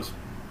schedule's most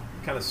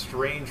kind of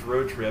strange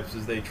road trips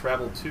as they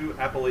travel to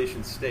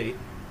Appalachian State.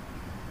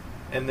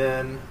 And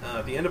then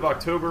at the end of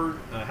October,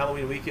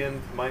 Halloween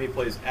weekend, Miami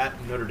plays at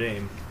Notre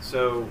Dame.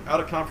 So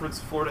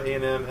out-of-conference, Florida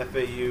A&M,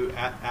 FAU,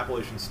 at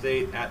Appalachian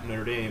State, at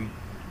Notre Dame.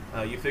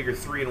 You figure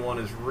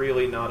 3-1 is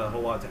really not a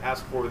whole lot to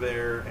ask for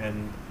there,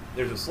 and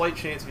there's a slight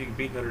chance if you can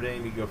beat Notre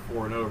Dame, you go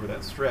 4-0 over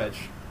that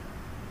stretch.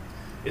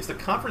 It's the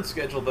conference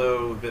schedule,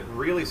 though, that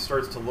really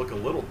starts to look a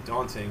little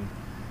daunting,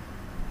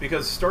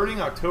 because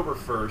starting October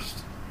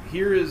 1st,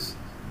 here is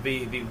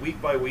the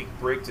week-by-week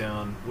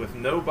breakdown with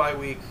no bye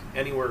week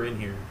anywhere in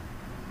here.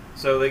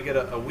 So they get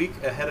a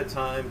week ahead of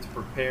time to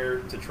prepare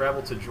to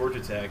travel to Georgia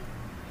Tech,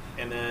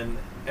 and then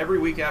every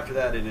week after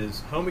that, it is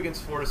home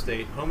against Florida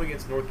State, home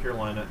against North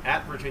Carolina,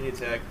 at Virginia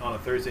Tech on a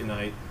Thursday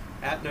night,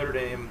 at Notre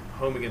Dame,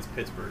 home against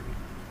Pittsburgh.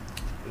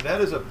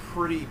 That is a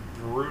pretty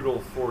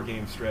brutal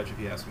 4-game stretch, if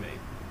you ask me.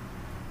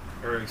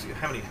 Or, excuse,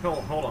 how many?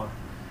 Hold on.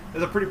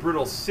 That's a pretty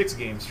brutal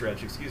 6-game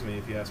stretch, if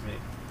you ask me.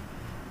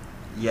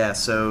 Yeah,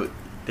 so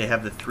they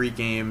have the 3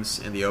 games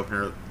in the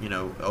opener,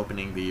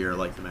 opening the year,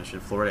 like you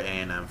mentioned, Florida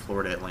A&M,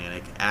 Florida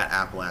Atlantic, at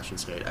Appalachian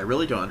State. I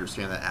really don't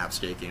understand that App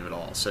State game at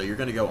all. So you're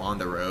going to go on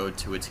the road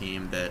to a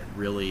team that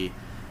really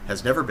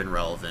has never been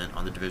relevant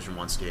on the Division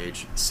I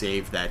stage,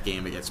 save that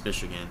game against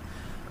Michigan.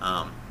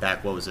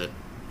 Back, what was it,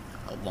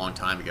 a long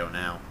time ago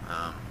now.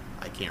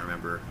 I can't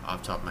remember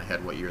off the top of my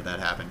head what year that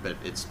happened, but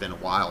it's been a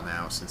while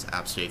now since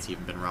App State's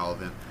even been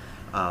relevant.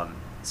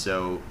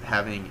 So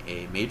having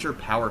a major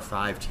Power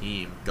 5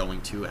 team going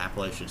to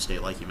Appalachian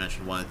State, like you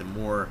mentioned, one of the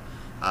more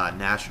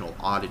national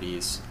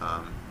oddities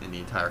in the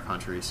entire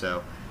country.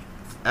 So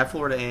at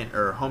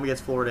home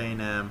against Florida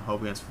A&M,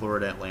 home against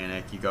Florida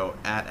Atlantic, you go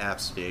at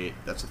App State.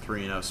 That's a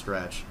 3-0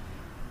 stretch.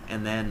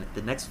 And then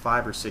the next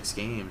 5 or 6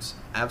 games,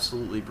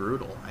 absolutely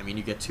brutal. I mean,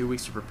 you get 2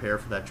 weeks to prepare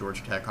for that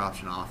Georgia Tech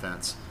option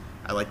offense.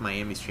 I like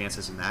Miami's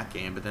chances in that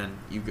game, but then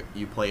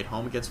you play at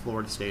home against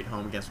Florida State,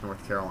 home against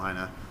North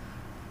Carolina,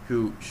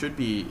 who should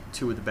be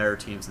 2 of the better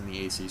teams in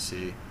the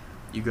ACC.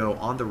 You go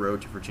on the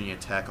road to Virginia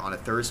Tech on a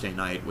Thursday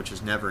night, which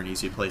is never an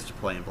easy place to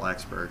play in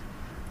Blacksburg.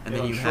 And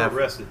then you have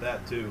short rest at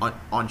that too.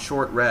 On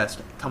short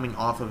rest, coming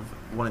off of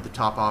one of the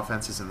top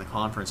offenses in the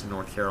conference in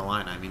North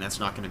Carolina. I mean, that's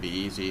not going to be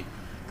easy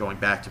going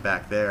back to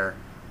back there.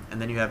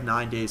 And then you have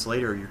 9 days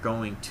later, you're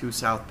going to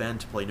South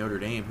Bend to play Notre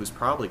Dame, who's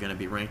probably going to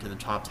be ranked in the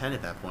top 10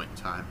 at that point in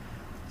time.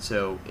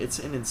 So it's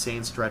an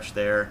insane stretch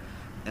there.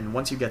 And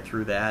once you get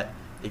through that,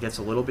 it gets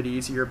a little bit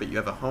easier, but you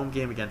have a home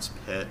game against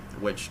Pitt,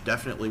 which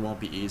definitely won't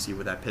be easy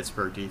with that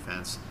Pittsburgh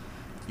defense.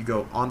 You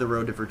go on the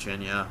road to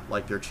Virginia,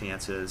 like their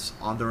chances.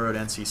 On the road,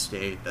 NC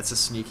State. That's a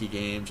sneaky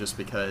game just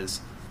because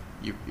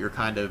you're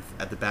kind of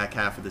at the back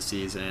half of the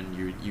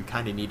season. You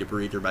kind of need a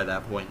breather by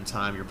that point in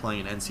time. You're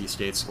playing an NC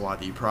State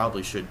squad that you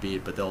probably should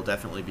beat, but they'll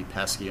definitely be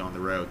pesky on the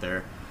road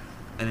there.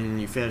 And then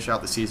you finish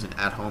out the season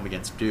at home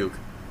against Duke.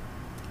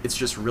 It's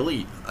just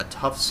really a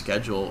tough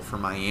schedule for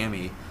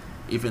Miami,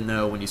 even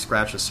though when you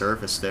scratch the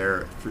surface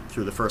there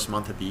through the first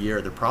month of the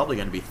year, they're probably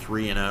going to be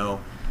 3-0.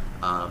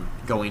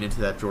 going into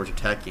that Georgia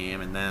Tech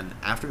game, and then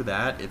after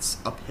that, it's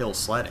uphill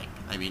sledding.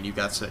 I mean, you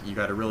got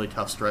a really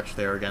tough stretch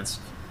there against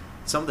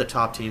some of the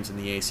top teams in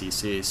the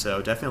ACC.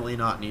 So definitely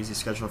not an easy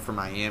schedule for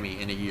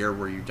Miami in a year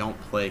where you don't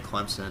play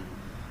Clemson.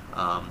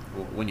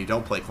 When you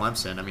don't play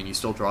Clemson, I mean, you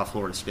still draw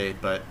Florida State,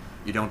 but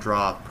you don't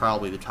draw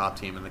probably the top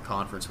team in the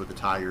conference with the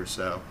Tigers.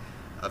 So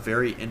a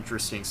very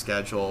interesting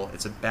schedule.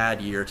 It's a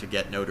bad year to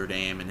get Notre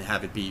Dame and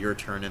have it be your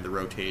turn in the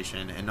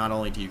rotation. And not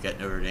only do you get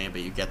Notre Dame,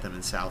 but you get them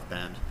in South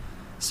Bend.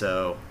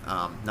 So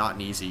not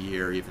an easy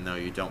year, even though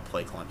you don't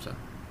play Clemson.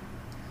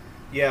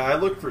 Yeah, I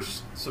look for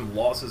some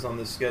losses on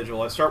this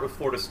schedule. I start with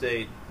Florida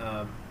State.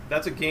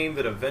 That's a game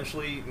that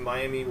eventually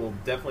Miami will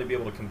definitely be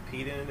able to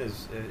compete in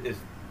if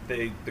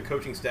the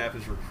coaching staff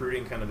is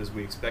recruiting kind of as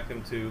we expect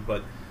them to.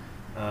 But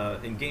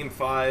in Game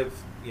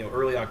 5,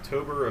 early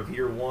October of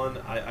year 1,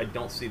 I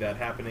don't see that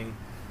happening.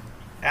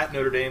 At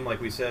Notre Dame, like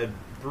we said,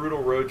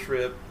 brutal road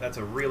trip. That's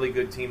a really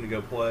good team to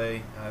go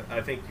play. I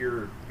think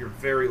you're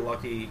very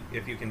lucky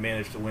if you can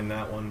manage to win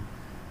that one.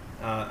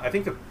 I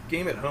think the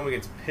game at home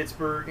against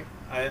Pittsburgh,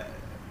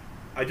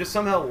 I just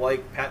somehow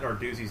like Pat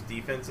Narduzzi's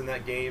defense in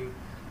that game.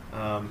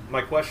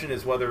 My question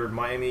is whether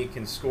Miami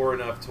can score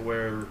enough to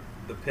where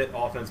the Pitt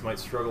offense might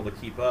struggle to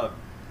keep up.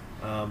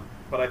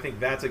 But I think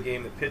that's a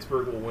game that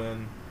Pittsburgh will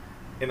win.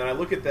 And then I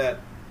look at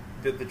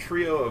the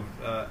trio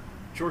of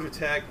Georgia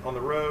Tech on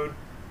the road,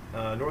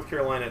 North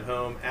Carolina at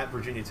home, at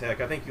Virginia Tech.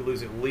 I think you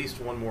lose at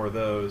least one more of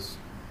those.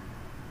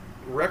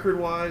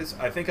 Record-wise,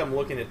 I think I'm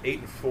looking at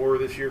 8-4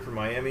 this year for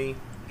Miami,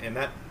 and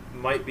that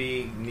might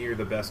be near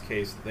the best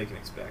case that they can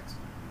expect.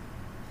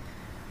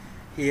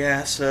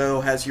 Yeah,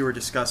 so as you were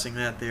discussing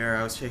that there,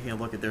 I was taking a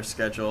look at their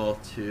schedule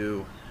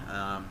to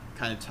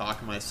kind of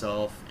talk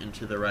myself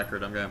into the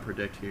record I'm going to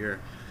predict here.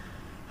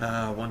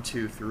 1,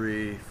 2,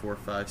 3, 4,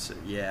 5, 6.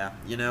 Yeah,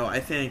 I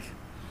think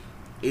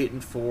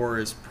 8-4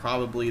 is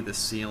probably the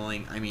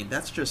ceiling. I mean,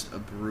 that's just a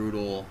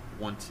brutal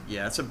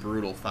it's a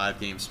brutal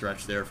 5-game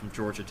stretch there from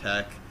Georgia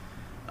Tech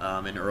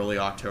in early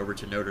October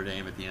to Notre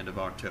Dame at the end of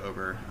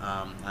October.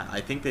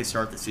 I think they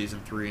start the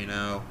season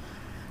 3-0.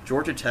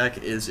 Georgia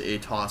Tech is a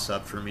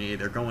toss-up for me.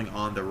 They're going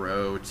on the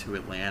road to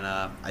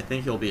Atlanta. I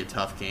think it'll be a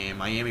tough game.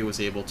 Miami was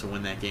able to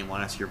win that game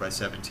last year by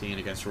 17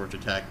 against Georgia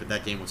Tech, but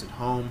that game was at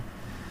home.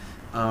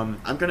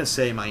 I'm going to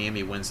say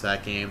Miami wins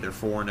that game. They're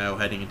 4-0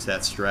 heading into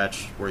that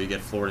stretch where you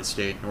get Florida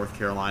State, North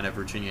Carolina,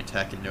 Virginia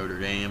Tech, and Notre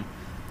Dame.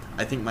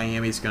 I think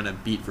Miami's going to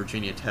beat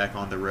Virginia Tech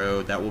on the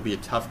road. That will be a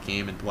tough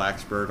game in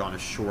Blacksburg on a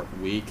short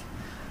week.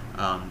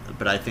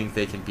 But I think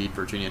they can beat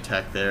Virginia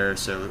Tech there.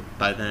 So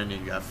by then you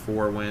got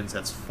 4 wins.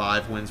 That's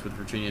 5 wins with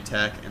Virginia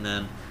Tech. And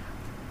then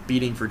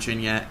beating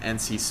Virginia,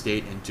 NC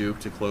State, and Duke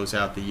to close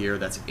out the year.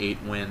 That's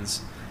 8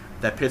 wins.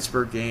 That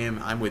Pittsburgh game,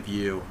 I'm with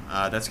you.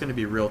 That's going to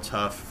be real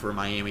tough for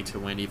Miami to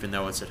win, even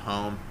though it's at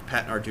home.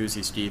 Pat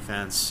Narduzzi's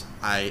defense,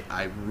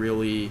 I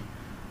really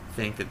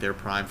think that they're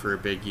primed for a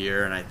big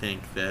year, and I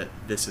think that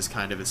this is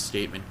kind of a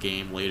statement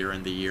game later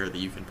in the year that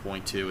you can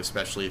point to,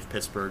 especially if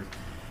Pittsburgh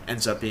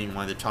ends up being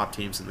one of the top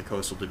teams in the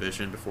Coastal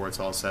Division before it's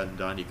all said and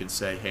done. You can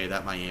say, hey,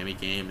 that Miami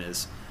game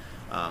is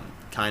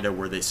kind of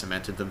where they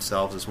cemented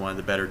themselves as one of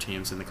the better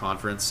teams in the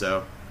conference.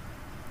 So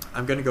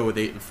I'm going to go with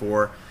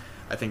 8-4.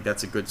 I think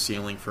that's a good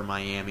ceiling for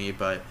Miami,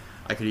 but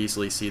I could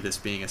easily see this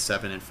being a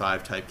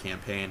 7-5 type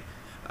campaign,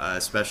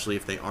 especially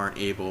if they aren't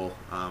able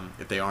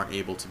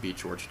to beat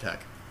Georgia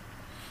Tech.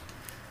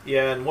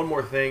 Yeah, and one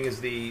more thing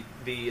is the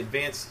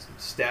advanced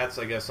stats,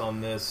 I guess,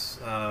 on this.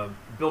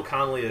 Bill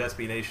Connolly at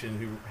SB Nation,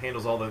 who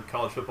handles all the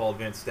college football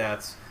advanced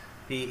stats,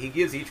 he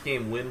gives each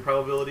game win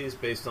probabilities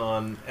based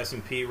on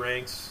S&P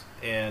ranks,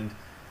 and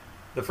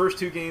the first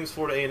 2 games,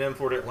 Florida A&M,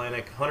 Florida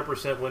Atlantic,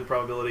 100% win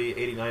probability,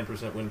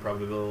 89% win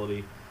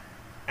probability.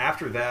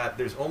 After that,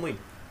 there's only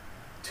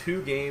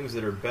 2 games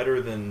that are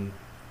better than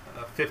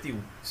a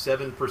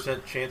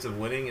 57% chance of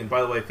winning, and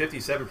by the way,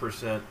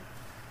 57%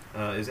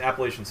 is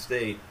Appalachian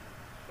State.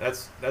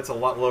 That's a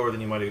lot lower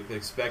than you might have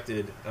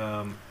expected.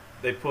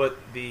 They put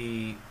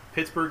the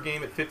Pittsburgh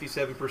game at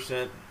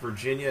 57%,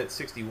 Virginia at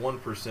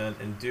 61%,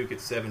 and Duke at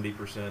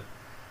 70%.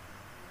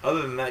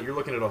 Other than that, you're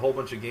looking at a whole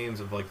bunch of games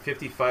of like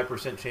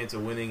 55% chance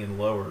of winning and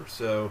lower.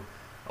 So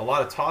a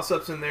lot of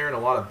toss-ups in there and a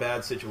lot of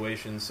bad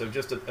situations. So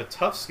just a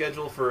tough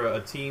schedule for a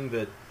team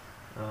that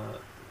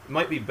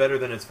might be better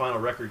than its final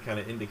record kind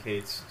of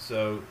indicates.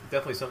 So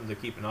definitely something to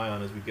keep an eye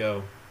on as we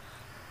go.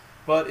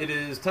 But it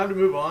is time to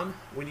move on.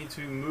 We need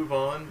to move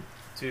on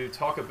to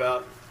talk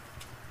about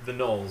the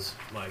Noles,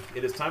 Mike.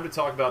 It is time to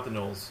talk about the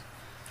Noles.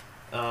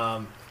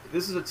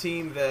 This is a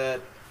team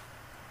that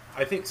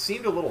I think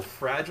seemed a little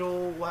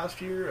fragile last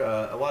year.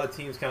 A lot of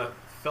teams kind of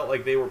felt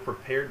like they were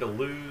prepared to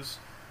lose.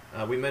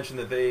 We mentioned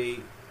that they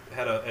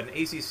had an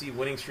ACC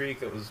winning streak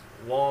that was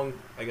long,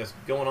 I guess,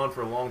 going on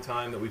for a long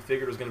time, that we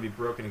figured was going to be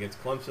broken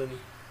against Clemson.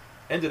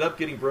 Ended up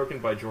getting broken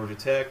by Georgia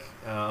Tech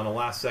on a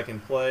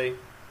last-second play.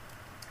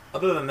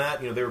 Other than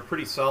that, they were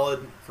pretty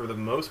solid for the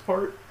most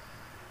part.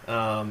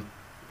 A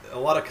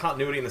lot of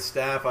continuity in the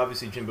staff.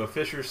 Obviously, Jimbo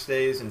Fisher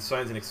stays and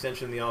signs an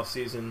extension in the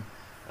offseason.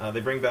 They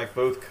bring back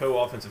both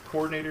co-offensive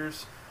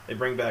coordinators. They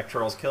bring back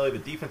Charles Kelly, the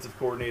defensive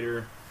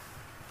coordinator.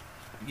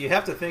 You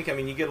have to think, I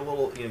mean, you get a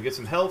little, get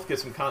some health, get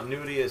some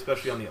continuity,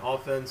 especially on the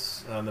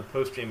offense, the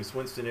post-Jameis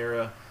Winston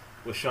era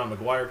with Sean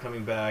McGuire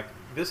coming back.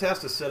 This has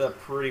to set up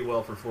pretty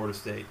well for Florida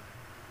State.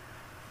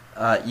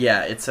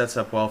 Yeah, it sets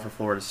up well for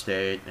Florida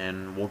State,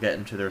 and we'll get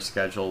into their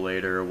schedule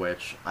later,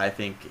 which I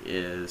think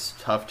is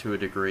tough to a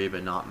degree,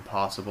 but not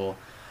impossible.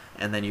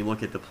 And then you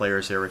look at the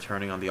players they're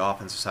returning on the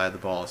offensive side of the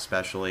ball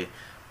especially.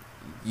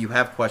 You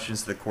have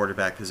questions at the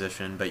quarterback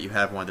position, but you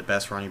have one of the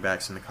best running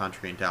backs in the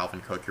country in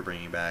Dalvin Cook you're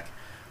bringing back.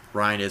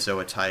 Ryan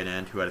Izzo, a tight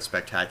end, who had a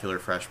spectacular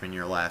freshman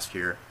year last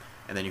year.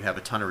 And then you have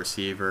a ton of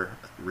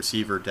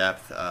receiver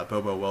depth.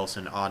 Bobo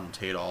Wilson, Auden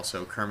Tate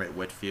also, Kermit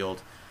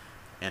Whitfield,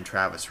 and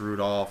Travis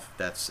Rudolph.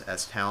 That's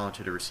as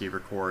talented a receiver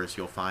core as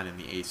you'll find in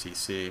the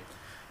ACC.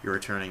 You're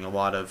returning a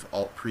lot of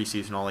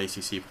preseason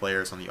All-ACC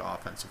players on the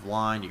offensive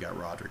line. You got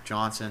Roderick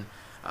Johnson.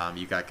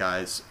 You got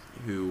guys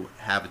who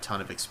have a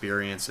ton of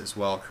experience as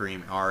well.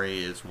 Kareem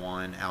Ari is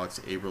one. Alex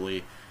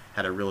Aberle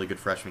had a really good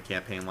freshman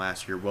campaign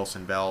last year.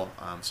 Wilson Bell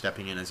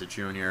stepping in as a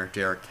junior.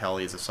 Derek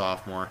Kelly is a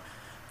sophomore.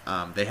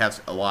 They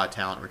have a lot of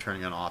talent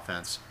returning on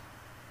offense.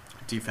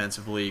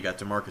 Defensively, you got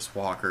DeMarcus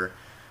Walker,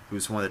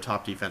 who's one of the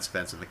top defensive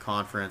ends in the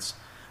conference.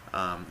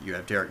 You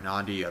have Derek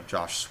Nandi, you have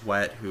Josh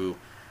Sweat, who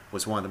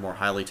was one of the more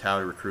highly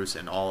touted recruits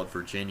in all of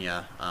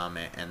Virginia,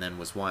 and then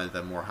was one of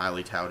the more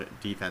highly touted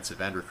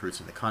defensive end recruits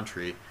in the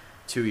country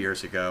 2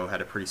 years ago.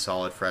 Had a pretty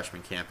solid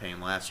freshman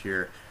campaign last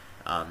year.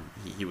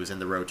 He was in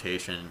the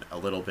rotation a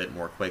little bit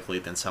more quickly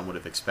than some would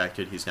have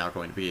expected. He's now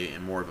going to be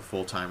in more of a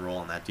full-time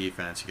role in that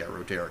defense. You got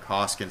Roderick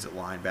Hoskins at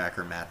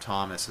linebacker, Matt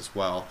Thomas as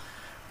well.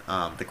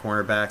 The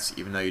cornerbacks,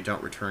 even though you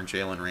don't return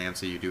Jalen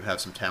Ramsey, you do have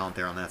some talent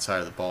there on that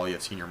side of the ball. You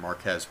have senior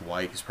Marquez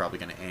White, who's probably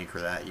going to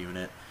anchor that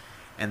unit.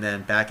 And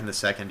then back in the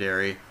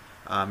secondary,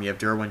 you have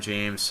Derwin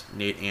James,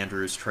 Nate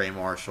Andrews, Trey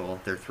Marshall.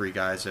 They're three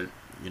guys that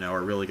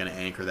are really going to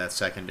anchor that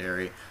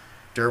secondary.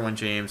 Derwin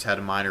James had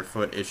a minor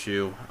foot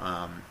issue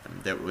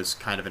that was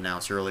kind of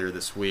announced earlier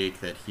this week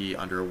that he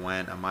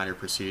underwent a minor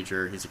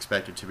procedure. He's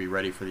expected to be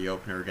ready for the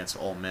opener against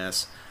Ole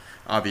Miss.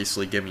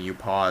 Obviously giving you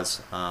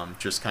pause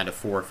just kind of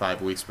 4 or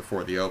 5 weeks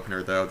before the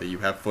opener, though, that you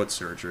have foot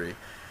surgery.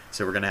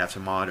 So we're going to have to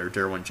monitor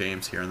Derwin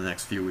James here in the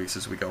next few weeks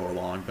as we go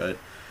along. But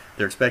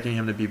they're expecting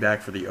him to be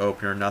back for the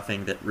opener.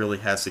 Nothing that really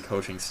has the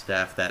coaching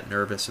staff that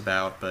nervous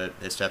about, but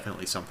it's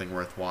definitely something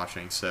worth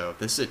watching. So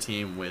this is a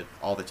team with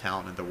all the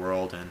talent in the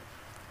world, and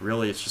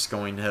really it's just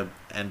going to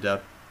end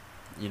up,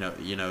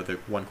 the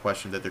one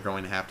question that they're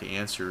going to have to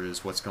answer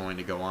is what's going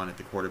to go on at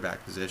the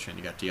quarterback position.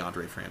 You got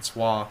DeAndre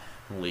Francois,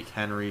 Malik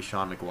Henry,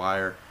 Sean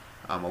McGuire.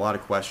 A lot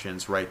of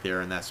questions right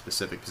there in that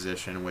specific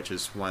position, which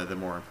is one of the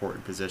more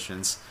important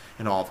positions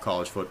in all of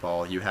college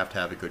football. You have to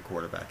have a good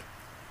quarterback.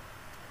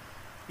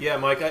 Yeah,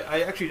 Mike,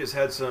 I actually just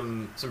had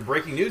some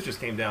breaking news just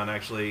came down,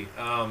 actually.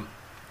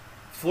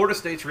 Florida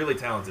State's really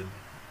talented.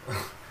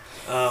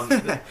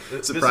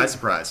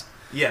 Surprise.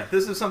 Yeah,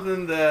 this is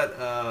something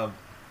that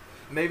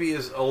maybe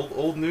is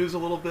old news a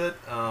little bit.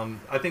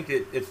 I think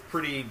it's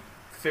pretty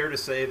fair to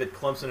say that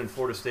Clemson and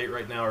Florida State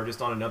right now are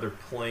just on another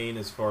plane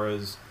as far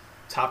as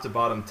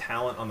top-to-bottom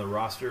talent on the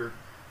roster,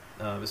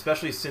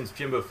 especially since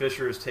Jimbo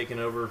Fisher has taken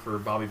over for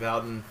Bobby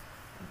Bowden.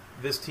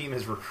 This team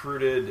has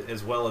recruited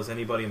as well as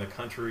anybody in the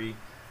country.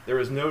 There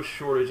is no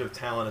shortage of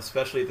talent,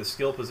 especially at the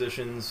skill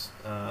positions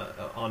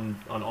on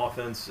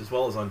offense as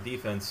well as on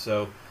defense.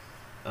 So,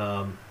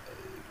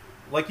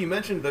 like you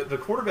mentioned, the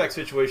quarterback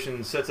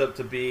situation sets up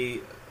to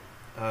be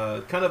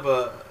kind of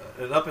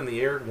an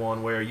up-in-the-air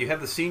one where you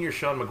have the senior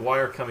Sean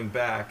McGuire coming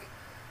back,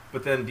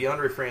 but then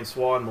DeAndre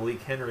Francois and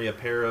Malik Henry, a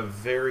pair of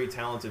very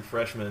talented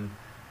freshmen.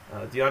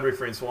 DeAndre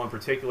Francois in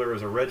particular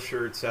was a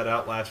redshirt, sat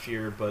out last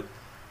year, but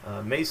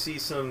may see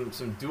some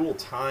dual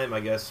time, I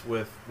guess,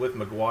 with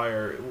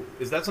McGuire.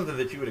 Is that something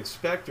that you would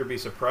expect or be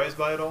surprised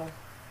by at all?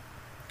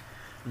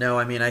 No,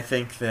 I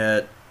think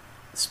that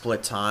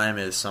split time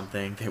is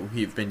something that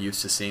we've been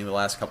used to seeing the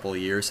last couple of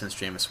years since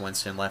Jameis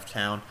Winston left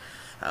town.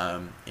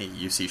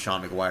 You see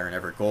Sean McGuire and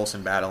Everett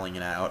Golson battling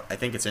it out. I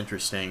think it's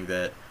interesting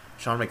that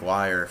Sean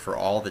McGuire, for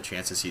all the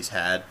chances he's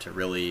had to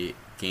really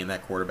gain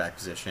that quarterback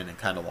position and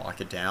kind of lock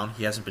it down,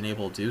 he hasn't been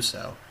able to do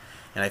so.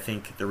 And I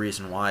think the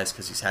reason why is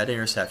because he's had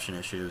interception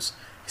issues,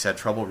 he's had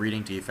trouble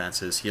reading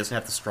defenses, he doesn't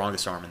have the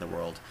strongest arm in the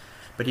world.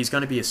 But he's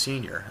going to be a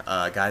senior,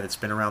 a guy that's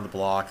been around the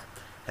block,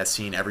 has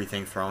seen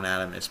everything thrown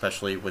at him,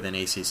 especially within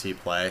ACC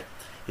play.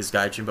 His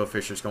guy Jimbo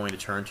Fisher's going to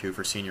turn to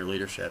for senior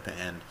leadership,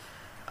 and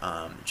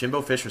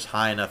Jimbo Fisher's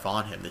high enough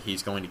on him that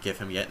he's going to give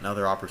him yet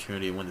another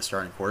opportunity to win the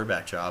starting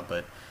quarterback job.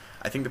 But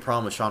I think the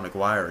problem with Sean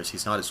McGuire is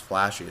he's not as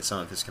flashy as some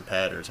of his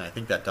competitors, and I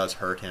think that does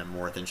hurt him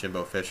more than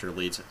Jimbo Fisher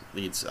leads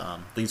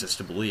us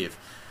to believe.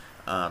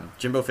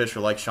 Jimbo Fisher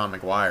likes Sean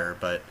McGuire,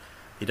 but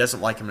he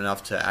doesn't like him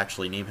enough to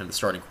actually name him the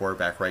starting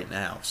quarterback right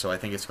now. So I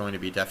think it's going to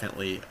be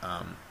definitely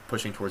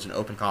pushing towards an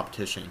open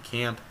competition in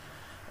camp.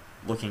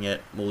 Looking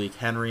at Malik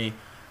Henry,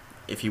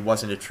 if he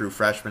wasn't a true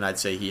freshman, I'd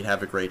say he'd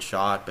have a great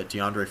shot, but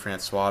DeAndre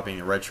Francois being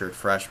a redshirt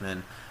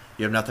freshman,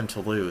 you have nothing to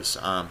lose.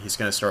 He's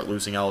going to start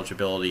losing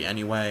eligibility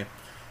anyway.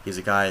 He's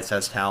a guy that's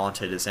as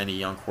talented as any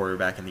young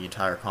quarterback in the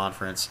entire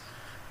conference.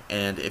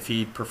 And if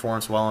he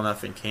performs well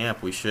enough in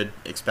camp, we should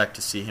expect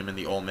to see him in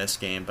the Ole Miss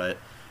game. But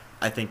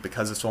I think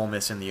because it's Ole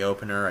Miss in the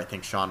opener, I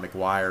think Sean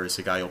McGuire is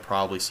the guy you'll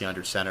probably see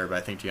under center. But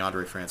I think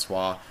DeAndre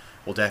Francois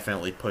will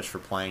definitely push for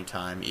playing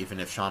time, even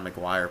if Sean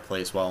McGuire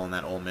plays well in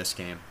that Ole Miss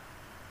game.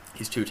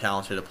 He's too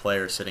talented a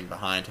player sitting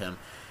behind him.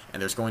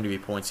 And there's going to be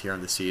points here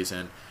in the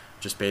season,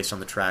 just based on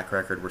the track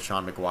record, where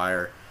Sean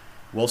McGuire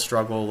will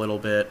struggle a little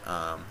bit.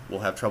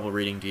 We'll have trouble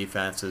reading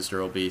defenses. There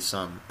will be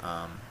some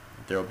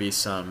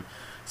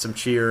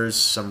cheers,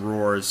 some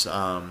roars,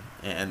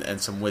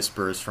 and some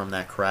whispers from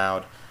that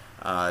crowd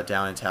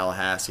down in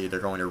Tallahassee. They're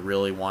going to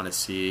really want to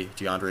see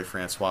DeAndre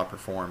Francois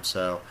perform.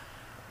 So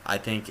I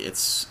think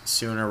it's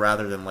sooner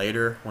rather than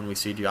later when we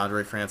see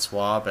DeAndre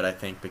Francois. But I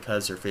think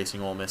because they're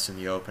facing Ole Miss in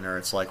the opener,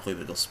 it's likely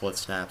that they'll split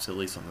snaps at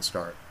least on the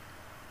start.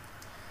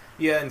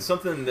 Yeah, and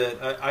something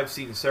that I've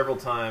seen several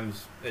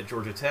times at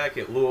Georgia Tech,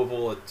 at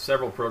Louisville, at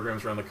several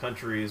programs around the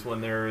country is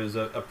when there is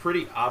a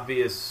pretty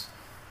obvious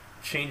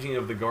changing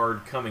of the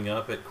guard coming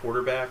up at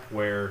quarterback,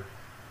 where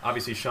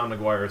obviously Sean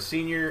McGuire, a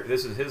senior,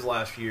 this is his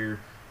last year.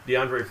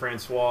 DeAndre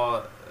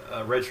Francois,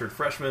 a redshirt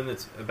freshman,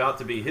 it's about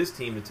to be his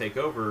team to take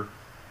over.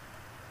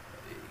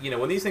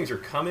 When these things are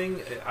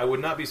coming, I would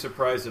not be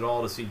surprised at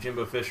all to see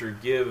Jimbo Fisher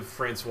give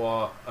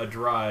Francois a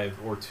drive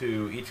or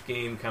two each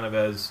game, kind of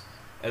as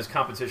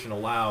competition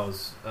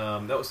allows.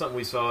 That was something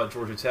we saw at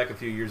Georgia Tech a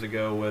few years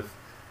ago with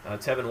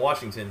Tevin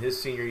Washington.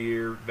 His senior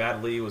year,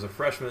 Vad Lee was a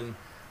freshman,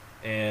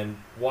 and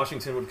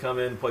Washington would come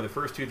in, play the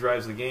first two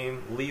drives of the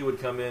game. Lee would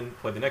come in,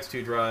 play the next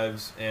two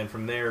drives, and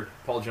from there,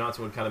 Paul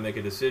Johnson would kind of make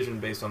a decision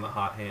based on the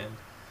hot hand.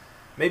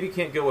 Maybe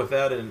can't go with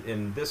that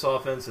in this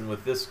offense and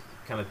with this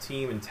kind of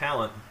team and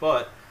talent,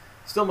 but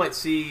still might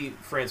see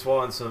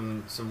Francois in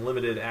some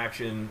limited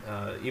action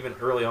even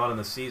early on in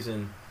the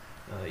season,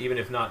 even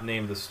if not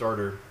named the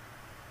starter.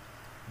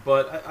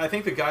 But I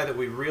think the guy that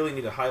we really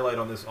need to highlight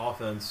on this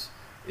offense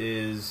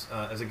is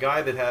as a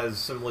guy that has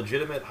some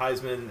legitimate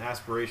Heisman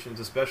aspirations,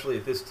 especially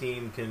if this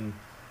team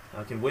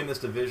can win this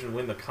division,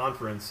 win the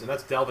conference, and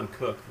that's Dalvin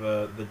Cook,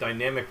 the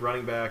dynamic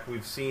running back.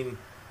 We've seen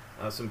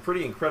some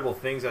pretty incredible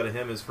things out of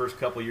him his first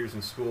couple years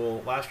in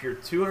school. Last year,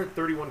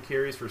 231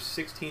 carries for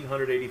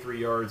 1,683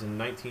 yards and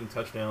 19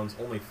 touchdowns,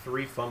 only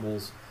 3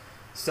 fumbles,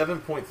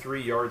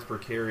 7.3 yards per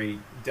carry.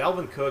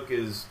 Dalvin Cook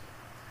is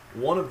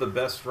one of the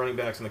best running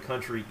backs in the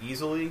country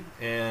easily,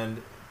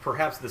 and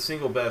perhaps the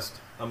single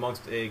best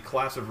amongst a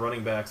class of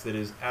running backs that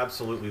is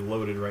absolutely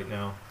loaded right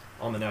now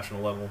on the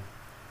national level.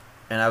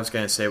 And I was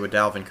going to say, with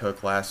Dalvin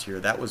Cook last year,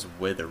 that was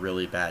with a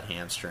really bad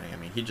hamstring. I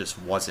mean, he just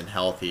wasn't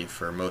healthy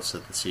for most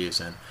of the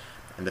season.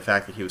 And the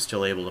fact that he was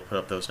still able to put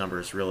up those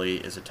numbers really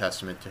is a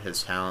testament to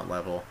his talent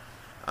level.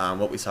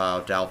 What we saw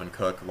of Dalvin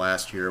Cook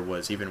last year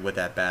was, even with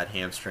that bad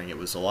hamstring, it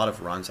was a lot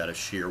of runs out of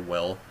sheer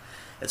will,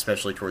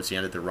 especially towards the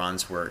end of the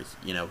runs where,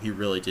 he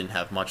really didn't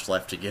have much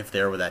left to give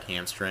there with that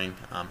hamstring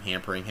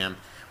hampering him.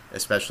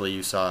 Especially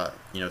you saw,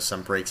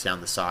 some breaks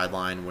down the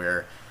sideline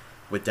where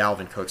with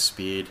Dalvin Cook's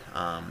speed,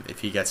 if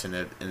he gets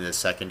in the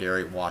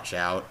secondary, watch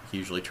out. He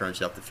usually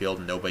turns it up the field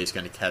and nobody's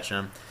going to catch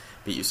him.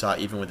 But you saw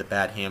even with a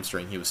bad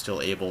hamstring, he was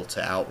still able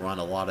to outrun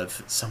a lot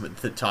of some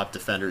of the top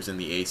defenders in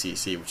the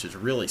ACC, which is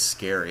really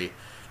scary,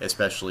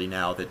 especially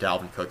now that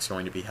Dalvin Cook's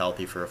going to be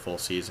healthy for a full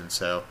season.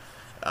 So,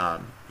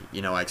 I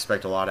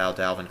expect a lot out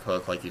of Dalvin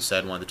Cook. Like you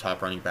said, one of the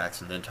top running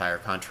backs in the entire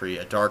country,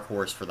 a dark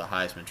horse for the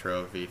Heisman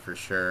Trophy for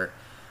sure.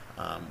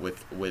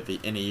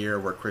 In a year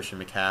where Christian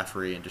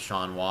McCaffrey and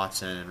Deshaun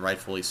Watson, and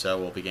rightfully so,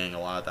 will be getting a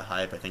lot of the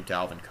hype, I think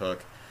Dalvin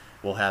Cook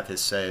will have his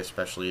say,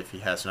 especially if he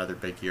has another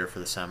big year for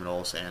the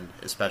Seminoles, and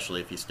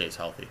especially if he stays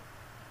healthy.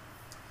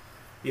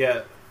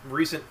 Yeah,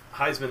 recent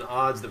Heisman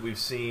odds that we've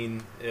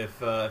seen,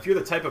 if you're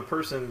the type of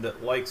person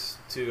that likes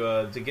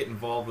to get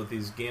involved with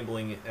these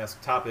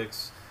gambling-esque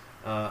topics,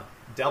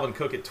 Dalvin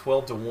Cook at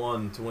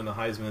 12-1 to win the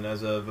Heisman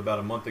as of about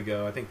a month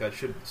ago. I think that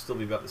should still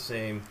be about the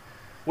same.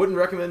 Wouldn't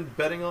recommend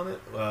betting on it,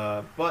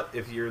 but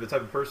if you're the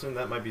type of person,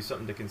 that might be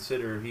something to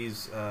consider.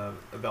 He's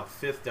about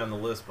 5th down the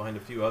list behind a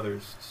few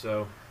others,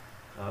 so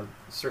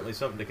certainly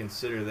something to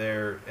consider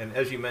there. And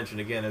as you mentioned,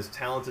 again, as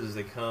talented as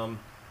they come,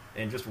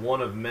 and just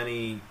one of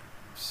many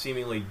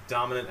seemingly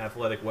dominant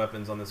athletic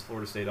weapons on this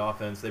Florida State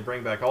offense, they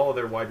bring back all of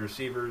their wide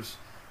receivers,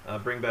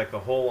 bring back the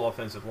whole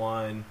offensive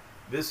line.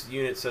 This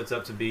unit sets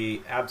up to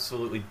be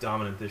absolutely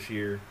dominant this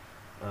year,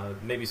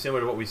 maybe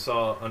similar to what we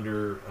saw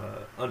under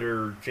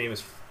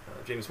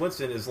Jameis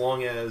Winston, as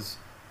long as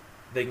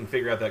they can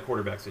figure out that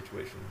quarterback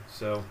situation.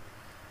 So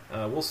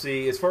we'll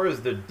see. As far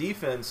as the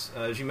defense,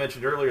 as you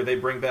mentioned earlier, they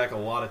bring back a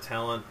lot of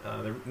talent.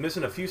 They're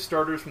missing a few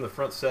starters from the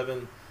front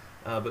seven,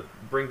 but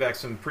bring back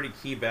some pretty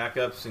key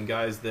backups and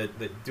guys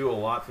that do a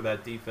lot for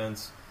that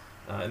defense.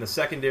 In the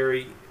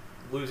secondary,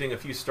 losing a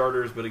few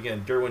starters, but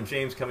again, Derwin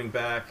James coming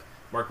back,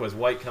 Marquez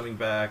White coming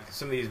back,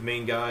 some of these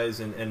main guys,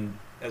 and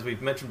as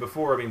we've mentioned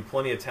before,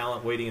 plenty of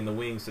talent waiting in the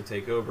wings to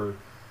take over.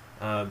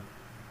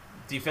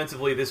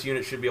 Defensively, this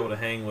unit should be able to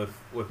hang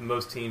with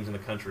most teams in the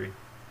country.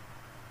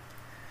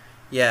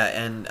 Yeah,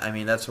 and I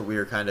mean that's what we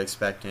were kind of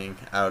expecting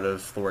out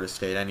of Florida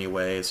State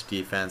anyway. Is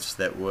defense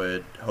that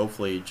would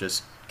hopefully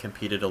just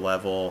compete at a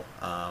level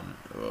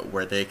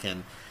where they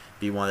can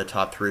be one of the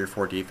top 3 or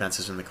 4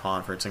 defenses in the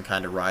conference and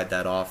kind of ride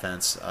that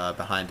offense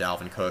behind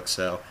Dalvin Cook.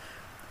 So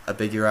a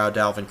big year out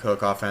of Dalvin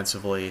Cook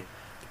offensively,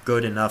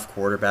 good enough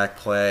quarterback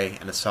play,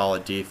 and a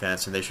solid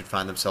defense, and they should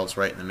find themselves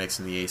right in the mix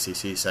in the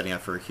ACC, setting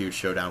up for a huge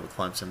showdown with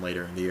Clemson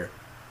later in the year.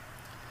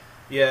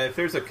 Yeah, if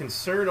there's a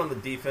concern on the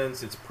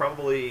defense, it's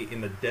probably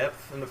in the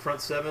depth in the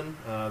front seven.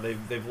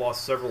 They've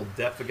lost several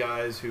depth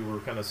guys who were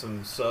kind of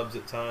some subs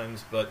at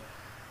times, but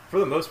for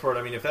the most part,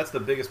 I mean, if that's the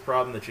biggest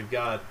problem that you've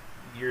got,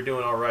 you're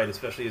doing all right,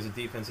 especially as a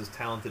defense as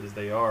talented as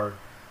they are.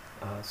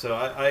 So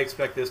I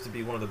expect this to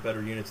be one of the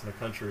better units in the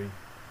country.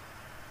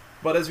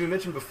 But as we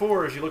mentioned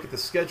before, as you look at the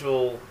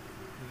schedule,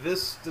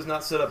 this does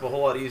not set up a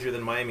whole lot easier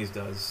than Miami's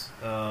does.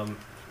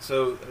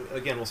 So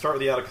again, we'll start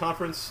with the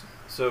out-of-conference.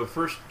 So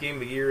first game of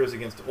the year is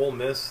against Ole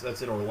Miss.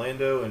 That's in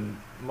Orlando. And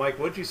Mike,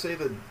 what did you say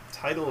the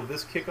title of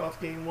this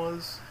kickoff game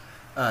was?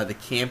 The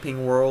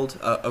Camping World.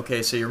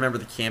 Okay, so you remember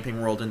the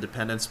Camping World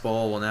Independence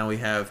Bowl? Well, now we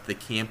have the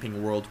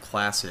Camping World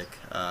Classic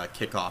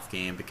kickoff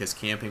game because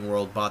Camping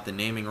World bought the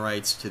naming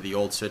rights to the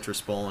old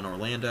Citrus Bowl in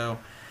Orlando.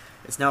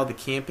 It's now the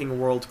Camping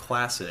World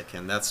Classic,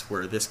 and that's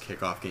where this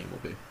kickoff game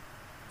will be.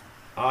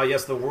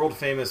 Yes, the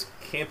world-famous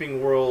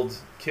Camping World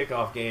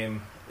kickoff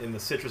game in the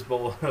Citrus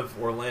Bowl of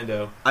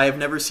Orlando. I have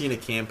never seen a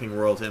Camping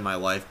World in my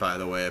life, by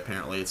the way.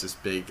 Apparently it's this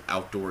big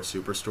outdoor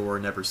superstore.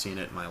 Never seen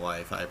it in my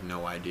life. I have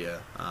no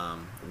idea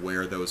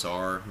where those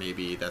are.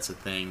 Maybe that's a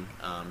thing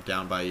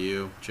down by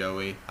you,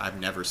 Joey. I've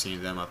never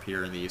seen them up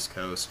here in the East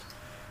Coast.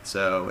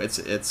 So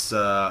it's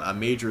a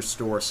major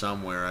store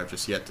somewhere. I've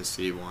just yet to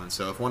see one.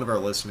 So if one of our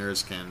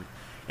listeners can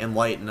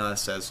enlighten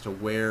us as to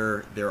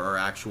where there are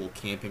actual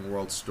Camping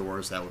World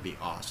stores, that would be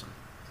awesome.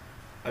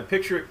 I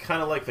picture it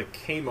kind of like the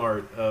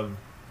Kmart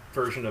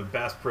version of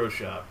Bass Pro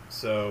Shop.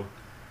 So,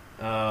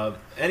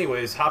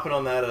 anyways, hopping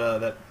on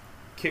that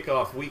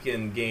kickoff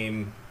weekend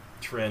game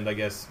trend, I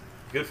guess.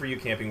 Good for you,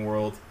 Camping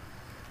World.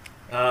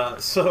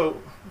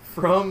 So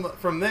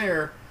from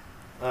there,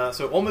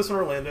 so Ole Miss and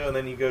Orlando, and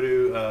then you go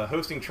to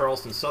hosting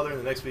Charleston Southern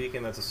the next week,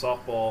 and that's a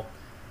softball.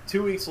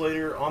 2 weeks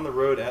later, on the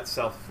road at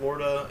South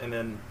Florida, and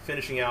then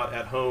finishing out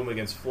at home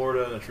against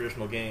Florida in a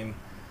traditional game.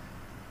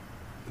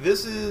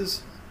 This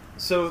is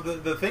so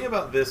the thing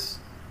about this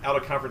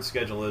out-of-conference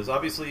schedule is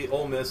obviously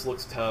Ole Miss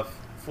looks tough.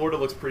 Florida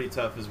looks pretty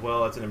tough as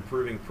well. That's an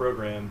improving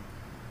program.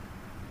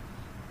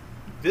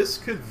 This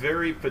could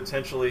very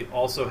potentially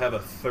also have a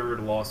third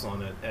loss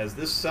on it, as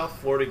this South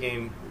Florida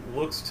game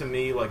looks to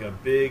me like a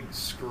big,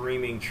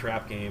 screaming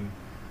trap game.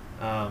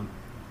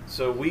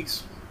 So week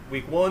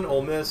 1,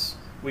 Ole Miss.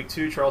 Week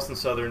 2, Charleston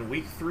Southern.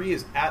 Week 3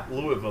 is at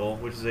Louisville,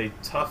 which is a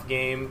tough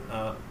game.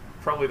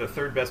 Probably the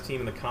third best team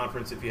in the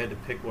conference if you had to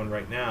pick one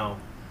right now.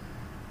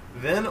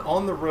 Then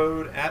on the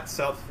road at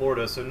South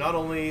Florida. So not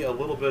only a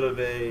little bit of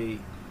a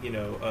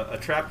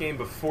trap game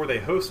before they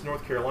host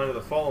North Carolina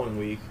the following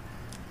week,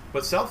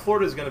 but South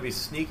Florida is going to be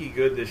sneaky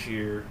good this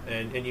year.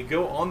 And you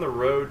go on the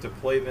road to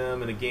play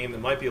them in a game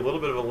that might be a little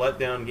bit of a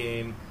letdown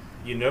game.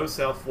 You know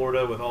South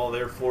Florida with all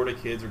their Florida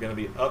kids are going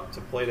to be up to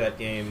play that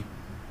game.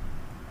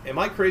 Am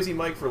I crazy,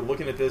 Mike, for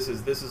looking at this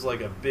as this is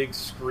like a big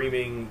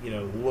screaming,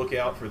 look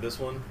out for this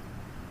one?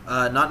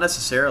 Not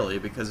necessarily,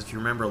 because if you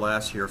remember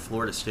last year,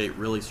 Florida State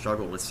really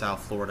struggled with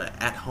South Florida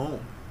at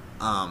home.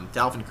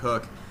 Dalvin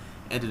Cook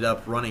ended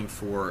up running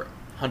for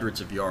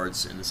hundreds of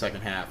yards in the second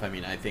half. I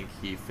mean, I think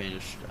he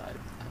finished,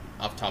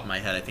 off the top of my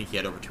head, I think he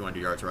had over 200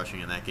 yards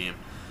rushing in that game.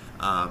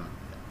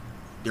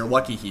 They're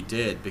lucky he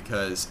did,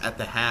 because at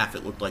the half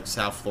it looked like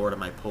South Florida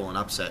might pull an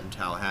upset in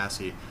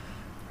Tallahassee.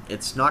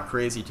 It's not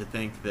crazy to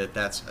think that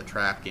that's a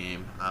trap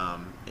game.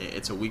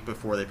 It's a week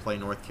before they play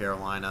North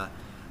Carolina.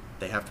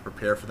 They have to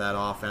prepare for that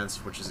offense,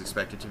 which is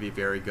expected to be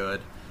very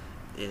good.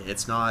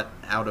 It's not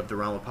out of the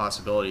realm of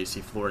possibility to see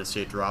Florida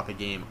State drop a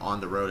game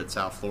on the road at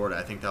South Florida.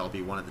 I think that'll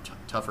be one of the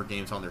tougher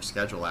games on their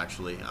schedule,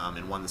 actually,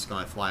 and one that's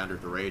going to fly under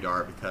the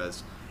radar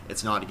because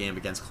it's not a game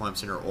against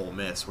Clemson or Ole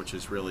Miss, which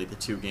is really the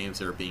two games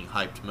that are being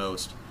hyped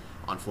most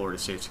on Florida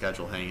State's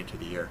schedule heading into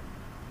the year.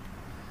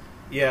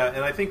 Yeah,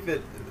 and I think that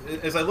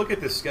as I look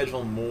at this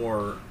schedule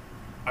more,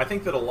 I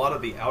think that a lot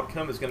of the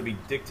outcome is going to be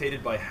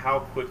dictated by how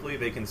quickly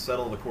they can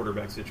settle the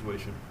quarterback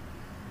situation.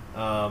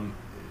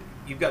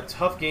 You've got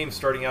tough games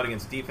starting out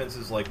against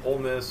defenses like Ole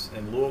Miss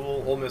and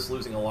Louisville. Ole Miss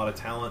losing a lot of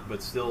talent,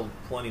 but still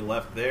plenty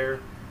left there.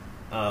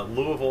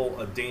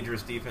 Louisville, a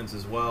dangerous defense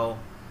as well.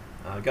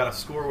 Got a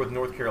score with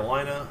North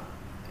Carolina,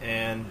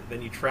 and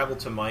then you travel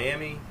to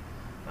Miami.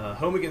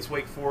 Home against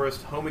Wake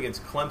Forest, home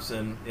against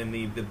Clemson in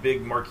the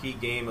big marquee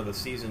game of the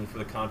season for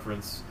the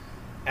conference.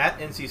 At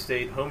NC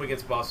State, home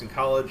against Boston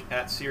College.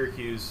 At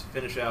Syracuse,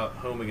 finish out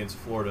home against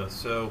Florida.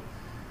 So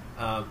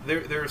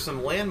there are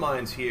some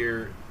landmines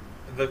here.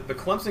 The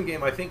Clemson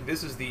game, I think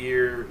this is the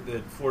year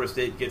that Florida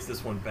State gets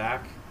this one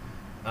back.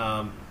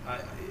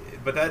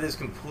 But that is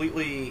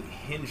completely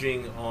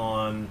hinging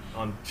on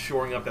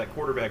shoring up that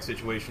quarterback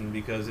situation,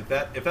 because if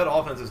that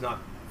offense is not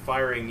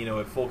firing,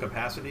 at full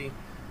capacity,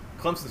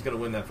 Clemson's going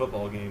to win that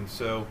football game.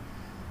 So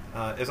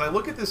as I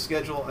look at this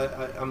schedule,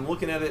 I'm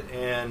looking at it,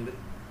 and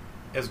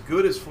as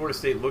good as Florida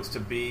State looks to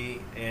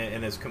be,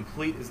 and as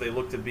complete as they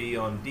look to be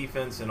on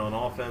defense and on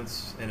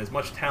offense, and as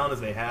much talent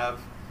as they have,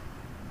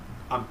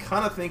 I'm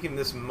kind of thinking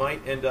this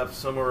might end up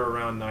somewhere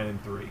around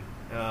 9-3.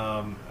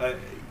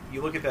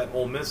 You look at that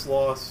Ole Miss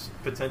loss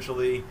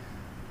potentially.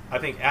 I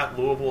think at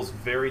Louisville is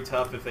very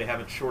tough if they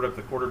haven't shored up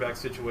the quarterback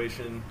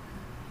situation.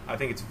 I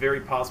think it's very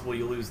possible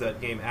you lose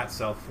that game at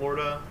South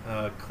Florida.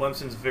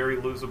 Clemson's very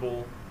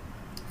losable.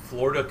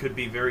 Florida could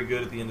be very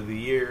good at the end of the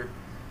year.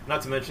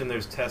 Not to mention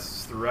there's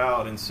tests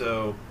throughout, and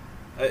so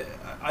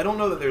I don't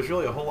know that there's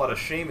really a whole lot of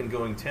shame in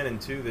going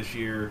 10-2 this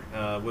year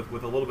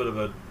with a little bit of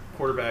a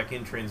quarterback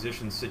in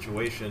transition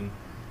situation.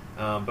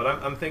 But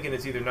I'm thinking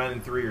it's either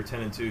 9-3 or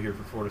 10-2 here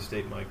for Florida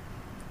State, Mike.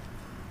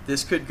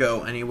 This could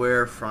go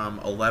anywhere from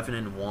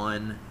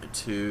 11-1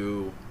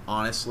 to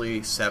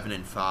honestly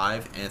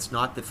 7-5, and it's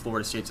not that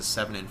Florida State's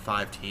a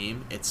 7-5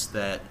 team. It's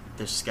that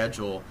their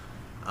schedule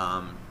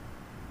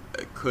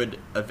could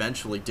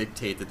eventually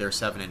dictate that they're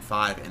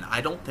 7-5, and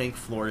I don't think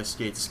Florida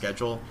State's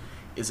schedule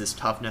is as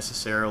tough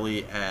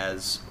necessarily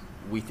as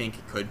we think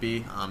it could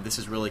be. This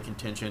is really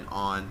contingent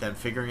on them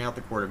figuring out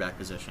the quarterback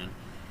position,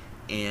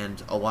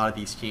 and a lot of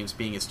these teams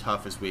being as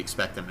tough as we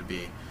expect them to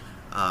be.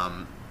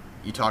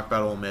 You talk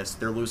about Ole Miss;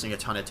 they're losing a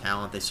ton of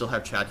talent. They still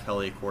have Chad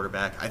Kelly at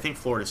quarterback. I think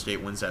Florida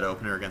State wins that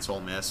opener against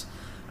Ole Miss.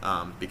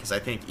 Because I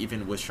think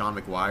even with Sean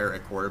McGuire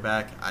at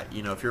quarterback,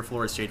 if you're a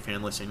Florida State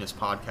fan listening to this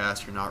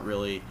podcast, you're not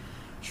really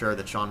sure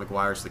that Sean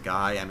McGuire's the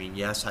guy. I mean,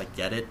 yes, I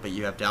get it, but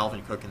you have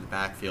Dalvin Cook in the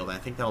backfield, and I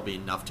think that'll be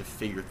enough to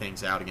figure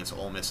things out against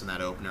Ole Miss in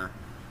that opener.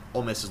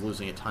 Ole Miss is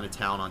losing a ton of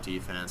talent on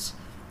defense.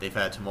 They've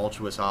had a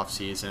tumultuous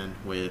offseason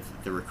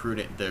with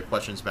the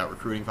questions about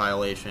recruiting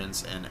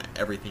violations and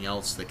everything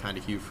else that kind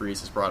of Hugh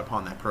Freeze has brought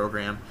upon that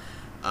program.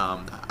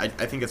 I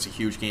think it's a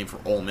huge game for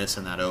Ole Miss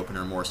in that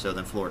opener, more so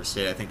than Florida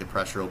State. I think the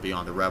pressure will be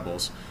on the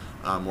Rebels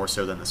more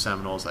so than the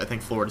Seminoles. I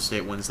think Florida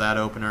State wins that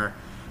opener.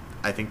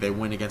 I think they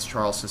win against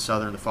Charleston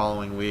Southern the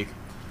following week.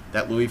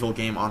 That Louisville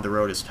game on the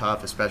road is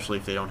tough, especially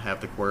if they don't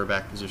have the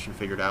quarterback position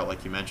figured out,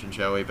 like you mentioned,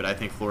 Joey. But I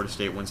think Florida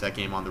State wins that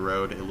game on the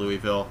road at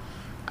Louisville.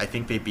 I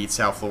think they beat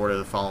South Florida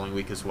the following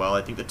week as well.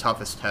 I think the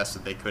toughest test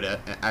that they could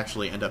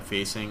actually end up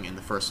facing in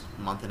the first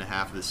month and a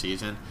half of the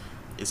season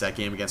is that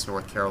game against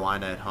North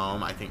Carolina at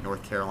home. I think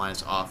North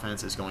Carolina's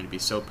offense is going to be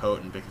so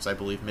potent because I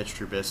believe Mitch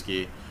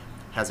Trubisky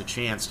has a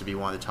chance to be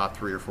one of the top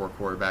 3 or 4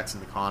 quarterbacks in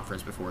the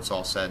conference before it's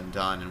all said and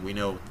done, and we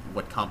know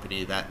what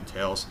company that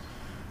entails.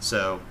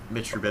 So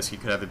Mitch Trubisky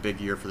could have a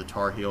big year for the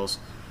Tar Heels.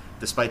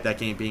 Despite that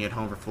game being at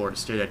home for Florida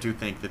State, I do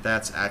think that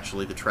that's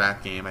actually the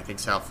trap game. I think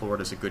South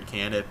Florida is a good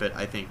candidate, but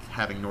I think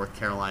having North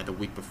Carolina the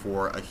week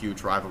before a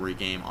huge rivalry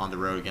game on the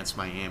road against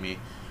Miami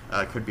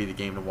could be the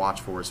game to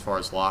watch for as far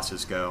as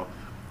losses go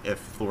if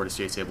Florida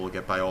State's able to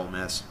get by Ole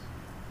Miss.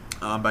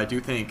 But I do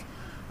think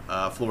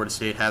Florida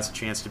State has a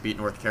chance to beat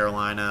North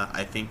Carolina.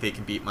 I think they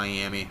can beat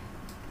Miami.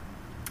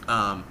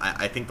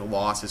 I think the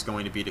loss is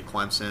going to be to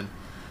Clemson.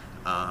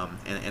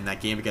 And that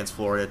game against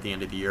Florida at the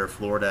end of the year,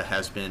 Florida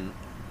has been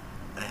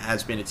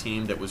a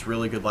team that was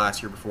really good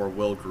last year before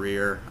Will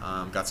Grier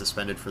got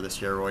suspended for the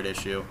steroid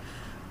issue.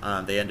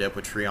 They ended up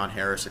with Treon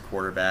Harris at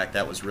quarterback.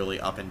 That was really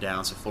up and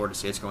down. So Florida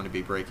State's going to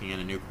be breaking in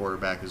a new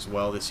quarterback as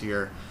well this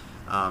year.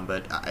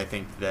 But I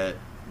think that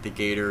the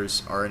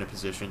Gators are in a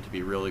position to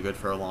be really good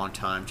for a long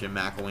time. Jim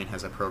McElwain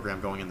has a program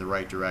going in the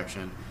right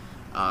direction.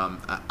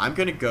 I'm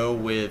going to go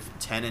with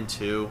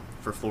 10-2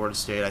 for Florida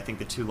State. I think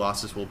the 2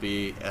 losses will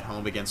be at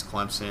home against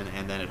Clemson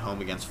and then at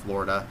home against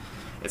Florida.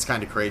 It's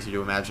kind of crazy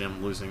to imagine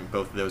them losing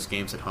both of those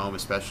games at home,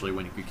 especially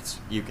when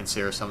you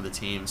consider some of the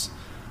teams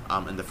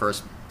in the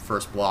first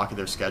block of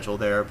their schedule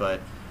there.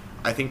 But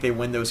I think they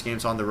win those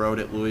games on the road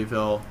at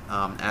Louisville,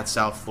 at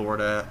South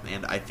Florida,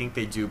 and I think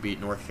they do beat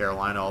North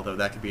Carolina, although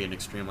that could be an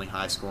extremely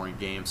high-scoring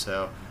game.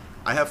 So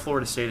I have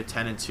Florida State at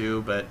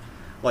 10-2, but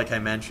like I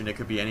mentioned, it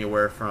could be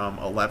anywhere from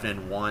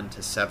 11-1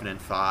 to 7-5.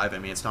 I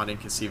mean, it's not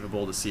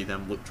inconceivable to see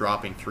them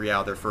dropping 3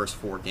 out of their first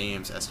 4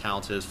 games, as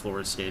talented as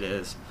Florida State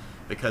is,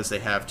 because they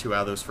have 2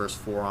 out of those first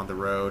 4 on the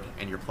road,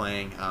 and you're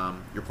playing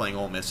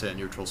Ole Miss at a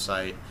neutral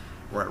site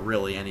where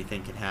really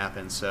anything can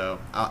happen. So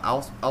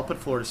I'll put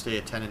Florida State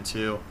at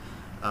 10-2.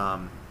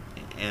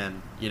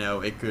 And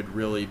it could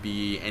really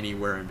be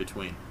anywhere in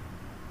between.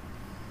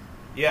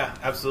 Yeah,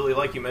 absolutely.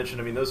 Like you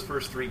mentioned, I mean, those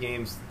first 3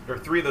 games, or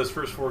 3 of those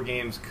first 4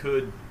 games,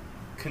 could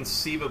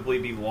conceivably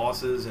be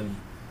losses, and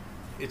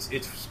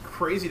it's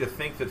crazy to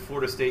think that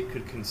Florida State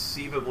could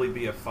conceivably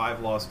be a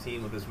 5-loss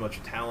team with as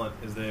much talent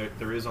as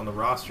there is on the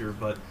roster.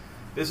 But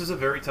this is a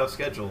very tough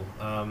schedule.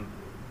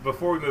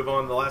 Before we move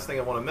on, the last thing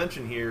I want to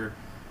mention here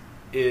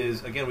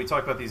is, again, we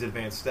talk about these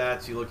advanced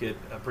stats. You look at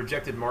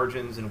projected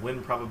margins and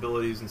win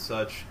probabilities and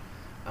such.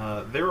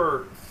 There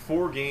are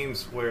 4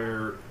 games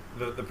where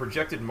the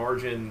projected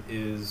margin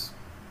is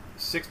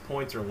 6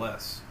 points or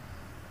less.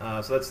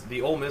 So that's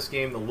the Ole Miss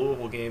game, the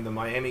Louisville game, the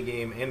Miami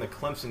game, and the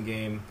Clemson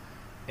game.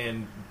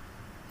 And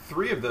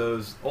 3 of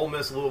those, Ole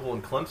Miss, Louisville,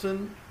 and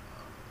Clemson,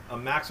 a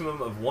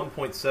maximum of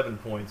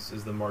 1.7 points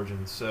is the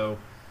margin. So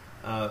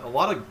A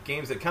lot of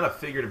games that kind of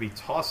figure to be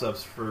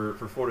toss-ups for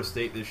Florida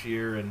State this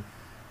year, and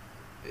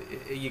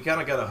you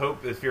kind of got to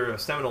hope, if you're a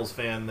Seminoles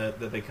fan, that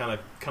they kind of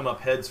come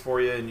up heads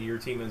for you and your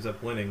team ends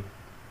up winning.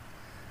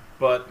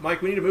 But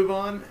Mike, we need to move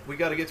on. We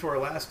got to get to our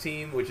last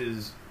team, which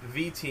is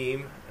the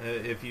team,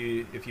 if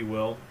you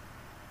will.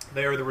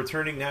 They are the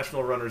returning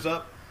national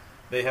runners-up.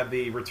 They have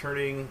the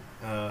returning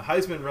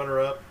Heisman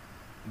runner-up.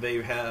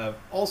 They have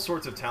all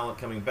sorts of talent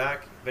coming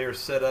back. They are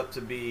set up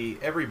to be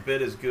every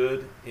bit as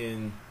good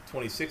in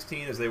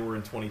 2016 as they were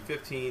in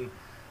 2015.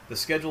 The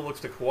schedule looks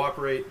to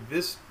cooperate.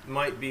 This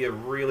might be a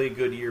really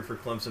good year for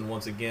Clemson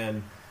once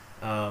again.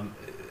 I'm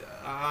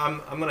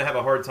going to have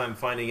a hard time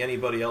finding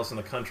anybody else in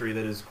the country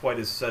that is quite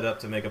as set up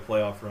to make a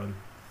playoff run.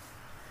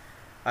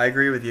 I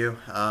agree with you.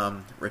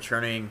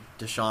 Returning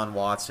Deshaun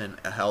Watson,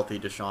 a healthy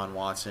Deshaun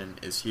Watson,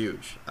 is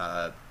huge.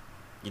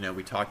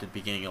 We talked at the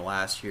beginning of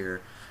last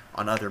year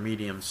on other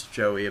mediums,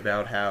 Joey,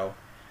 about how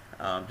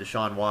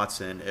Deshaun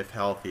Watson, if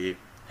healthy,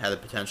 had the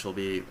potential to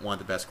be one of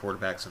the best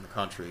quarterbacks in the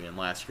country. And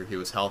last year he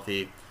was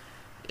healthy.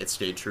 It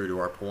stayed true to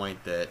our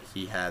point that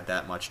he had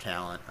that much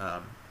talent.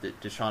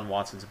 Deshaun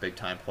Watson's a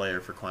big-time player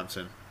for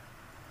Clemson,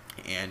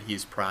 and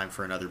he's primed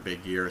for another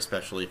big year,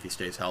 especially if he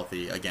stays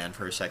healthy again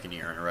for a second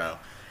year in a row.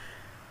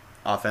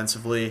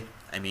 Offensively,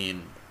 I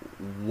mean,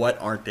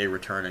 what aren't they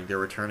returning? They're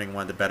returning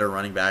one of the better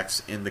running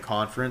backs in the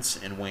conference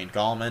in Wayne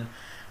Gallman.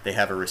 They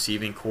have a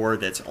receiving core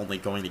that's only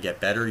going to get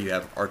better. You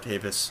have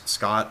Artavis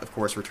Scott, of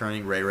course,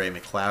 returning, Ray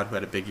McLeod, who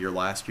had a big year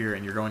last year,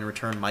 and you're going to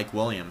return Mike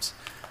Williams,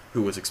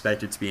 who was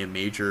expected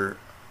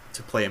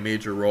to play a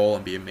major role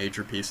and be a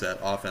major piece of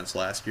that offense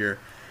last year.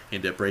 He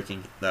ended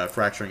up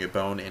fracturing a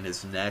bone in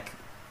his neck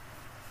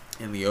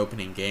in the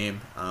opening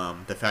game.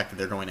 The fact that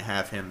they're going to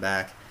have him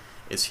back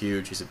is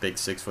huge. He's a big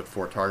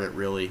 6'4" target,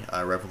 really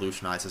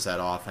revolutionizes that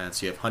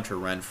offense. You have Hunter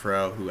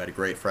Renfrow, who had a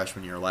great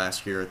freshman year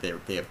last year. They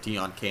have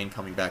Deion Kane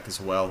coming back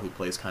as well, who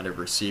plays kind of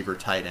receiver,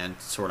 tight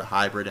end, sort of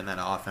hybrid in that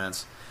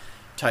offense.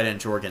 Tight end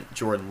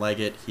Jordan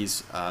Leggett,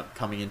 he's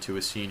coming into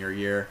his senior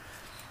year.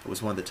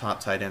 Was one of the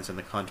top tight ends in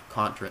the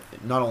country,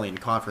 not only in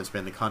the conference but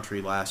in the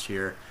country last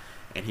year,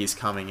 and he's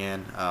coming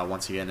in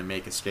once again to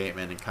make a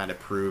statement and kind of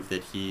prove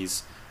that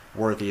he's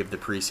worthy of the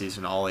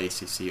preseason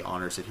All-ACC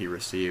honors that he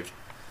received.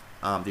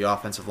 The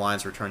offensive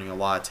line's returning a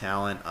lot of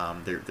talent.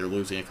 They're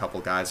losing a couple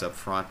guys up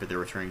front, but they're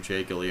returning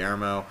Jay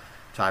Guillermo,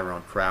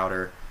 Tyrone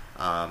Crowder.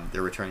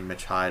 They're returning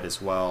Mitch Hyde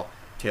as well.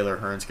 Taylor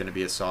Hearn's going to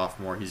be a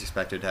sophomore. He's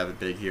expected to have a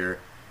big year.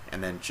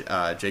 And then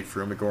Jake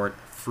Frew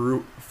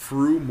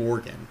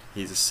Morgan.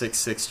 He's a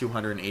 6'6",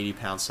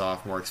 280-pound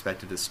sophomore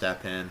expected to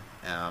step in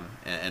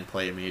and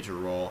play a major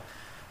role.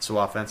 So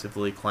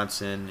offensively,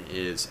 Clemson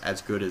is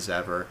as good as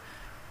ever.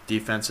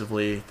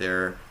 Defensively,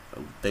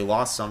 they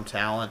lost some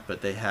talent,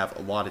 but they have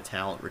a lot of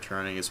talent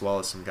returning, as well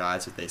as some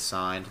guys that they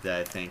signed that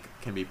I think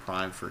can be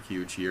primed for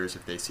huge years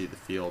if they see the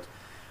field.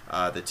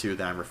 The two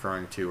that I'm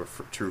referring to are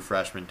true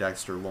freshmen.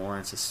 Dexter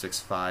Lawrence, a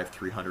 6'5",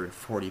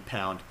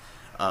 340-pound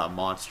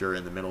monster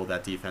in the middle of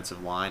that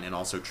defensive line, and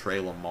also Trey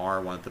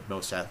Lamar, one of the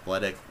most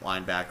athletic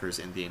linebackers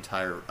in the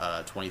entire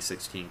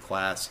 2016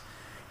 class.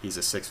 He's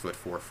a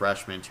 6'4"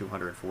 freshman,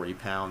 240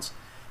 pounds.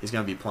 He's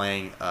going to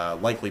be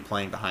likely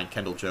playing behind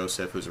Kendall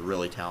Joseph, who's a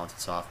really talented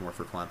sophomore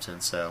for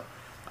Clemson. So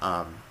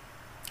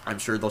I'm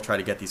sure they'll try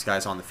to get these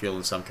guys on the field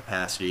in some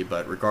capacity,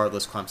 but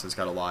regardless, Clemson's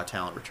got a lot of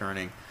talent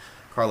returning.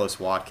 Carlos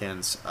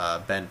Watkins,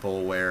 Ben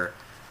Boulware,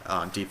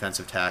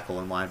 defensive tackle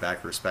and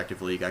linebacker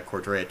respectively. You got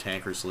Cordrea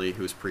Tankersley,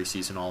 who's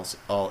preseason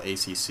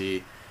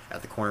all-ACC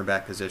at the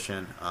cornerback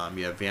position.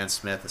 You have Van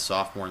Smith, a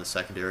sophomore in the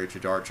secondary,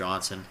 Jadar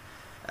Johnson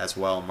as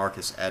well,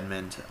 Marcus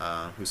Edmond,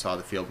 who saw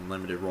the field in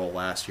limited role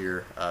last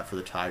year for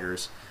the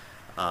Tigers.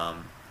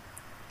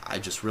 I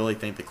just really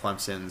think that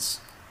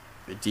Clemson's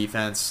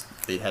defense,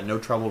 they had no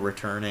trouble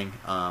returning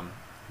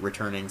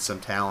some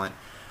talent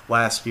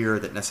last year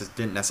that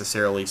didn't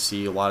necessarily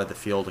see a lot of the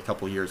field a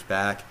couple years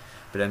back,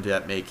 but ended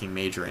up making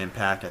major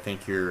impact. I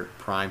think you're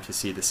primed to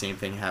see the same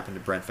thing happen to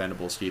Brent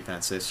Venables'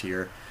 defense this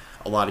year.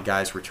 A lot of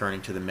guys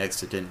returning to the mix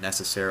that didn't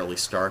necessarily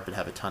start but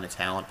have a ton of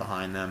talent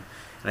behind them.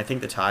 And I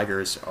think the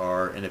Tigers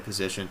are in a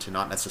position to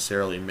not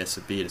necessarily miss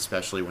a beat,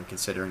 especially when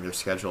considering their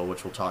schedule,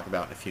 which we'll talk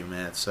about in a few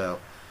minutes. So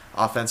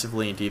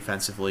offensively and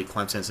defensively,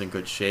 Clemson's in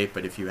good shape,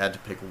 but if you had to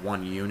pick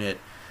one unit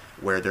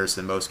where there's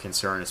the most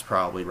concern, it's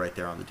probably right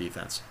there on the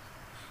defense.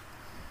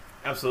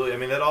 Absolutely. I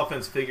mean, that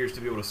offense figures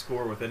to be able to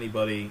score with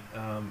anybody.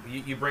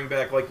 You bring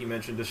back, like you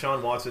mentioned,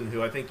 Deshaun Watson,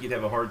 who I think you'd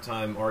have a hard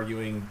time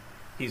arguing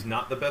he's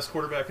not the best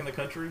quarterback in the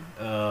country.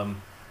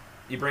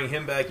 You bring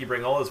him back, you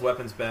bring all his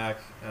weapons back.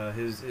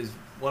 His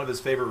one of his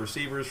favorite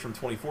receivers from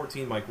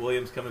 2014, Mike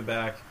Williams, coming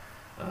back.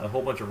 A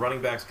whole bunch of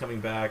running backs coming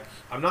back.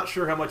 I'm not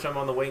sure how much I'm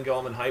on the Wayne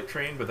Gallman hype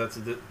train, but that's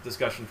a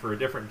discussion for a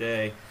different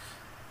day.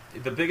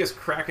 The biggest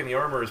crack in the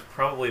armor is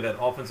probably that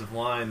offensive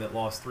line that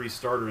lost 3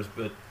 starters,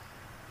 but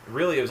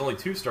really it was only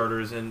 2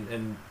 starters,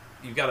 and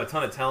you've got a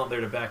ton of talent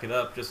there to back it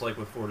up, just like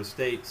with Florida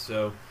State.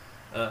 So,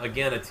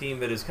 again, a team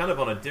that is kind of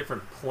on a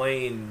different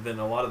plane than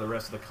a lot of the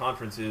rest of the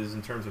conference is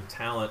in terms of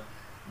talent.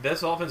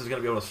 This offense is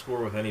going to be able to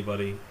score with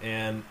anybody,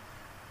 and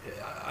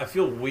I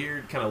feel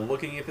weird kind of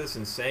looking at this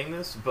and saying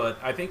this, but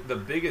I think the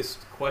biggest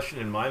question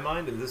in my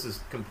mind, and this is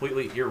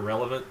completely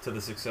irrelevant to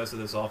the success of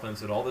this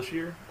offense at all this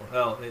year,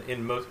 well,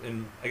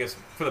 I guess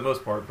for the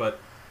most part, but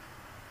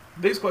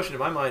the biggest question in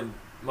my mind,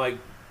 Mike,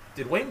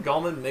 did Wayne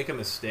Gallman make a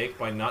mistake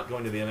by not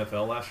going to the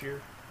NFL last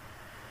year?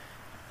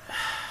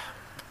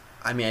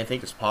 I mean, I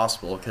think it's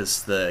possible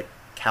because the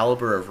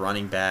caliber of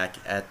running back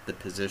at the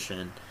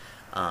position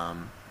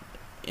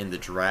in the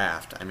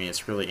draft, I mean,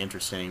 it's really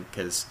interesting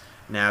because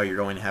now you're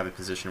going to have a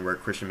position where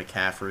Christian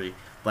McCaffrey,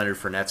 Leonard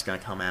Fournette's going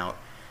to come out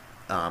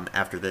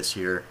after this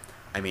year.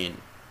 I mean,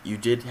 you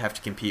did have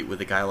to compete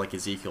with a guy like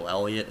Ezekiel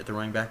Elliott at the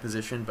running back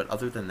position, but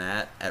other than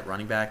that, at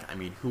running back, I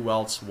mean, who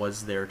else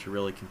was there to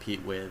really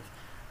compete with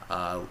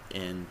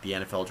in the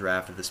NFL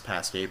draft of this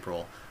past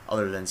April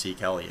other than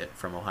Zeke Elliott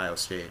from Ohio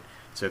State?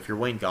 So if you're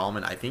Wayne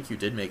Gallman, I think you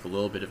did make a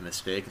little bit of a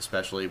mistake,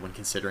 especially when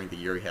considering the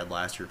year he had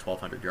last year,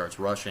 1,200 yards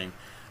rushing.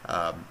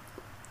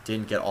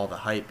 Didn't get all the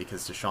hype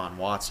because Deshaun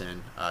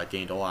Watson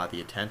gained a lot of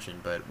the attention,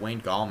 but Wayne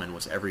Gallman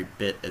was every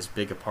bit as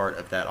big a part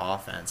of that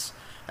offense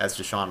as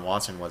Deshaun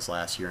Watson was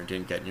last year and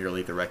didn't get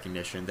nearly the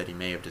recognition that he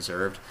may have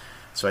deserved.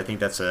 So I think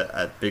that's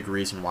a big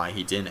reason why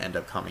he didn't end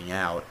up coming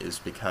out is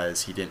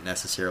because he didn't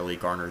necessarily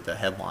garner the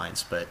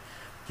headlines, but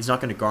he's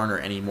not going to garner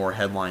any more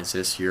headlines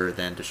this year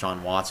than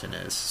Deshaun Watson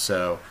is.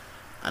 So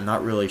I'm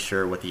not really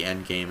sure what the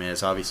end game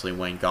is. Obviously,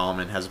 Wayne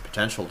Gallman has a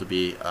potential to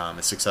be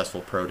a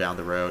successful pro down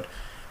the road,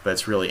 but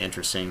it's really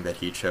interesting that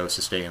he chose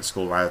to stay in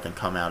school rather than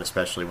come out,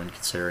 especially when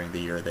considering the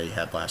year they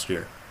had last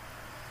year.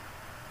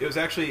 It was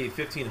actually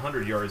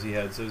 1,500 yards he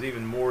had, so it was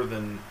even more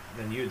than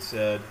you had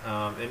said.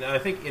 And I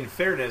think, in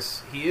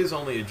fairness, he is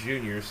only a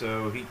junior,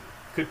 so he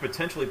could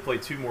potentially play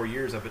 2 more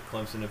years up at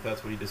Clemson if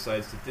that's what he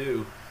decides to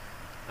do.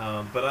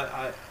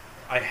 But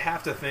I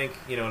have to think,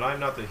 and I'm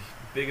not the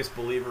biggest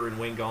believer in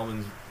Wayne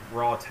Gallman's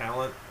raw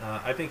talent.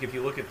 I think if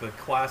you look at the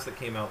class that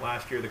came out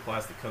last year, the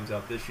class that comes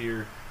out this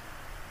year,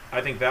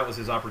 I think that was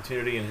his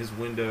opportunity and his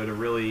window to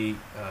really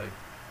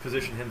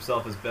position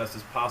himself as best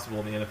as possible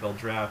in the NFL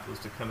draft was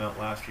to come out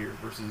last year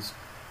versus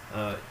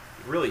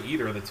really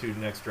either of the 2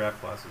 next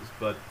draft classes.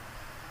 But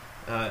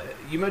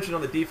you mentioned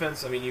on the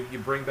defense, I mean, you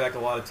bring back a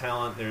lot of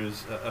talent.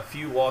 There's a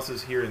few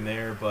losses here and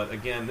there, but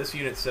again, this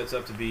unit sets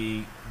up to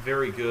be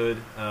very good.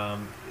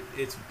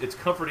 It's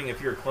comforting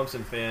if you're a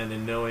Clemson fan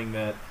in knowing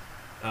that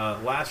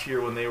last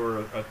year when they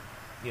were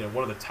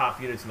one of the top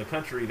units in the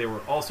country, they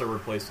were also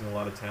replacing a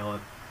lot of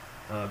talent.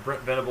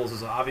 Brent Venables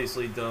has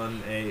obviously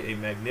done a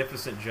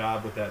magnificent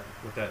job with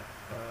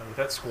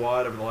that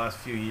squad over the last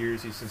few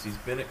years since he's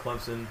been at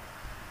Clemson.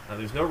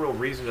 There's no real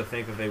reason to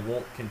think that they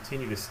won't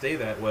continue to stay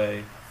that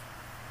way.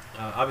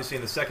 Obviously,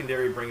 in the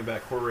secondary, bringing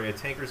back Correa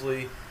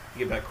Tankersley, you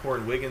get back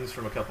Corrin Wiggins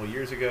from a couple of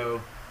years ago.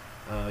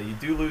 You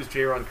do lose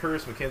Jaron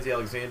Curse, Mackenzie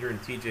Alexander,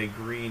 and T.J.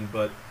 Green,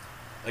 but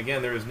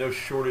again, there is no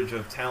shortage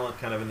of talent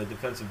kind of in the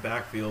defensive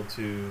backfield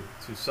to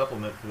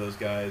supplement for those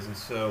guys, and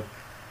so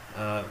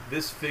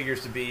this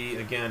figures to be,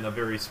 again, a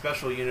very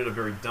special unit, a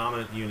very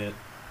dominant unit.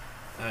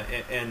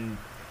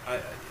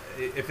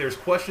 If there's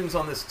questions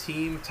on this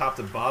team, top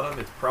to bottom,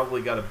 it's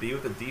probably got to be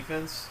with the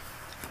defense.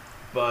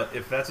 But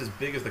if that's as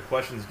big as the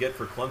questions get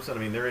for Clemson, I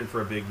mean, they're in for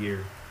a big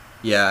year.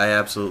 Yeah, I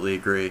absolutely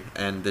agree.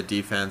 And the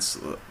defense,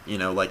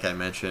 like I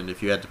mentioned,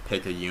 if you had to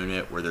pick a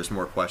unit where there's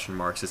more question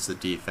marks, it's the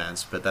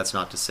defense. But that's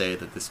not to say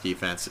that this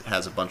defense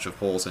has a bunch of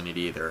holes in it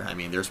either. I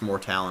mean, there's more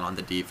talent on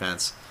the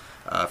defense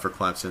for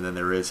Clemson than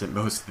there is in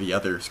most of the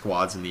other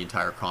squads in the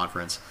entire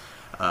conference.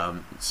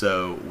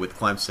 So with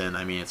Clemson,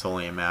 I mean, it's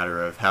only a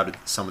matter of how did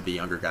some of the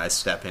younger guys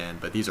step in.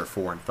 But these are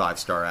 4- and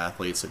 5-star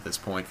athletes at this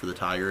point for the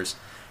Tigers.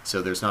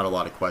 So there's not a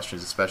lot of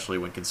questions, especially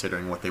when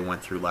considering what they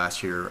went through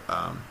last year,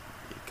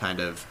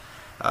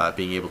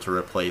 being able to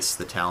replace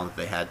the talent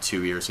that they had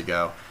 2 years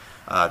ago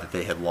that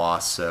they had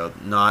lost. So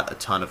not a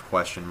ton of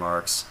question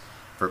marks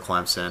for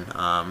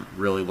Clemson.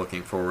 Really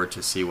looking forward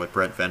to see what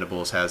Brent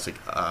Venables has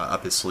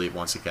up his sleeve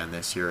once again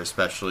this year,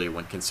 especially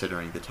when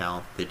considering the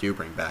talent they do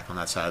bring back on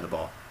that side of the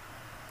ball.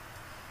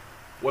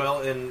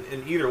 Well,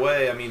 in either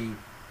way, I mean,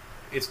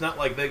 it's not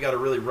like they got to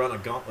really run a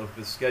gauntlet with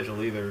this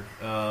schedule either.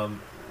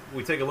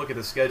 We take a look at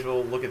the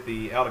schedule, look at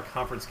the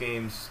out-of-conference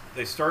games.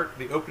 They start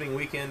the opening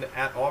weekend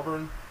at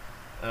Auburn,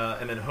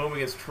 and then home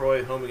against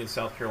Troy, home against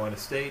South Carolina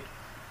State,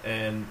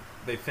 and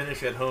they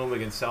finish at home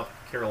against South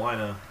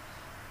Carolina.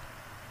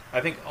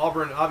 I think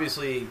Auburn,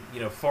 obviously,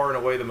 far and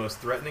away the most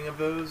threatening of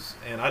those,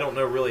 and I don't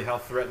know really how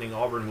threatening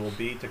Auburn will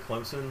be to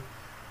Clemson.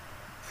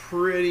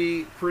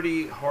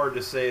 Pretty hard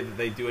to say that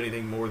they do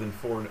anything more than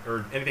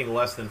anything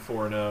less than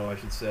 4-0, I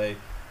should say,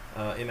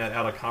 in that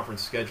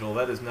out-of-conference schedule.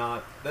 That is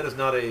not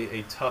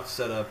a tough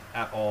setup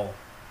at all.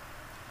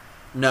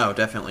 No,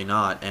 definitely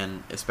not,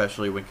 and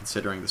especially when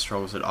considering the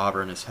struggles that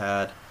Auburn has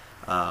had,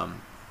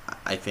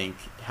 I think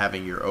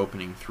having your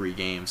opening 3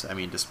 games, I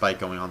mean, despite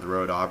going on the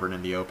road, Auburn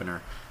in the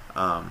opener,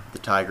 the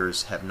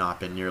Tigers have not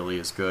been nearly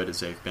as good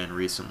as they've been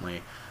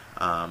recently.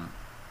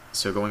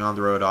 So going on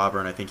the road,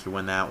 Auburn, I think you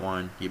win that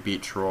one. You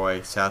beat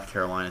Troy, South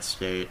Carolina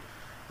State,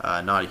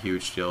 Not a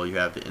huge deal. You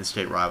have the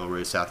in-state rivalry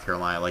with South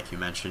Carolina, like you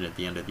mentioned, at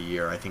the end of the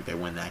year. I think they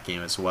win that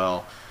game as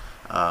well.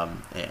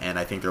 And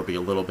I think there'll be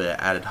a little bit of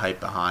added hype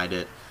behind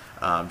it,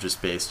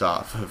 just based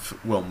off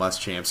of Will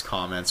Muschamp's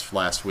comments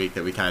last week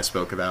that we kind of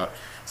spoke about.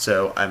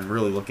 So I'm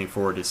really looking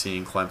forward to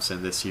seeing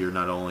Clemson this year,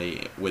 not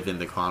only within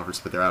the conference,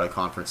 but they're out of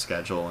conference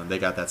schedule, and they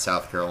got that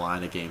South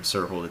Carolina game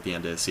circled at the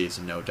end of the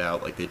season, no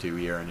doubt, like they do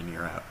year in and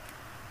year out.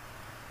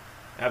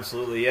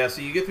 Absolutely, yeah.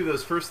 So you get through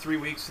those first 3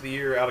 weeks of the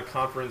year out of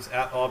conference,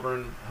 at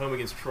Auburn, home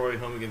against Troy,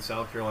 home against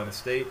South Carolina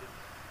State.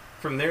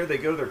 From there, they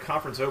go to their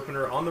conference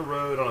opener on the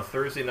road on a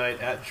Thursday night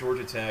at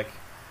Georgia Tech.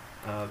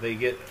 They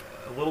get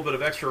a little bit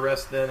of extra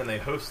rest then, and they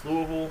host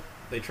Louisville.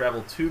 They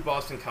travel to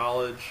Boston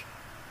College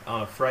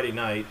on a Friday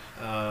night,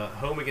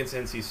 home against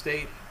NC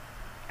State,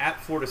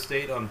 at Florida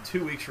State on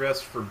 2 weeks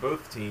rest for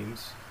both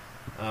teams,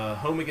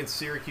 home against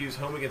Syracuse,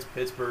 home against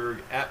Pittsburgh,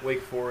 at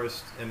Wake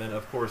Forest, and then,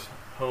 of course,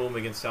 home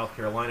against South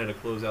Carolina to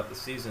close out the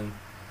season.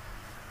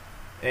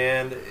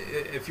 And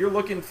if you're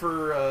looking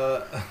for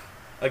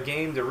a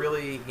game to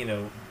really,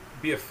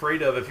 be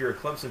afraid of if you're a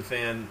Clemson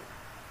fan,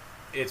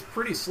 it's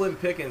pretty slim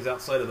pickings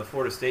outside of the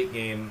Florida State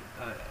game.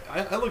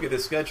 I look at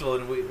this schedule,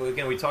 and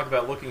we talk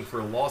about looking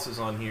for losses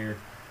on here.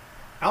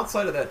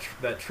 Outside of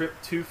that trip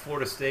to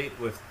Florida State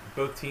with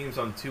both teams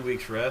on 2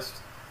 weeks rest,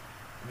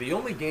 the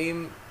only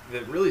game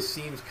that really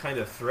seems kind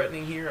of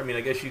threatening here, I mean,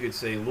 I guess you could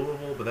say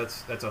Louisville, but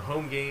that's a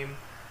home game,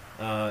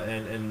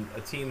 and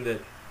a team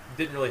that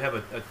didn't really have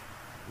a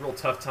real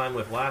tough time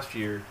with last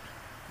year.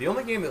 The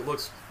only game that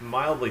looks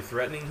mildly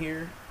threatening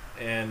here,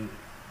 and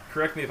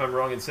correct me if I'm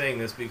wrong in saying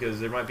this because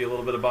there might be a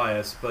little bit of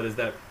bias, but is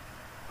that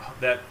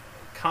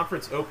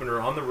conference opener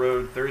on the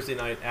road Thursday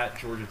night at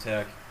Georgia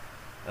Tech.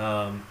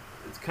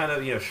 It's kind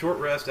of short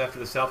rest after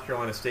the South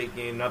Carolina State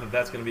game. Not that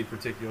that's going to be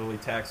particularly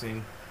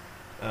taxing,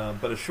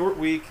 but a short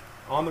week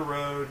on the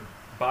road,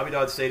 Bobby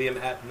Dodd Stadium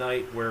at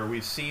night, where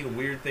we've seen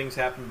weird things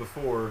happen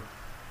before.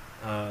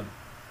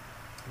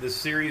 This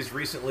series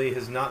recently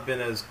has not been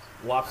as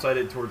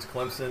lopsided towards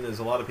Clemson as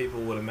a lot of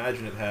people would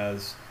imagine it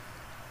has.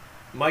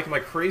 Mike, am I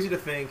crazy to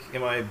think,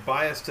 am I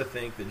biased to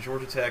think that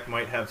Georgia Tech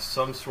might have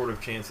some sort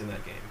of chance in that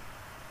game?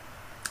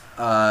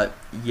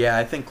 Yeah,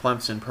 I think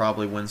Clemson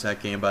probably wins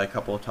that game by a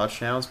couple of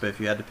touchdowns, but if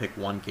you had to pick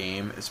one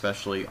game,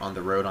 especially on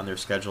the road on their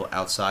schedule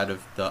outside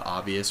of the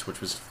obvious, which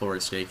was the Florida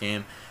State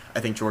game, I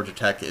think Georgia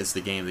Tech is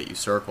the game that you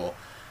circle,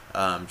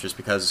 just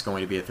because it's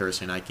going to be a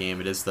Thursday night game.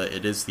 It is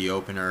the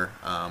opener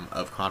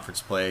of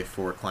conference play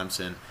for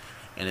Clemson,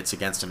 and it's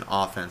against an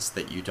offense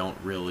that you don't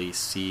really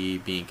see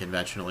being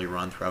conventionally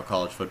run throughout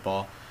college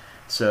football.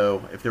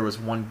 So if there was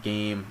one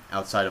game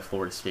outside of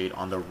Florida State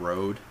on the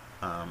road,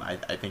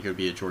 I think it would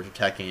be a Georgia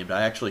Tech game, but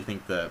I actually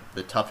think the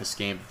toughest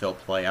game that they'll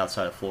play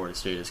outside of Florida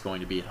State is going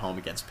to be at home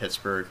against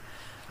Pittsburgh.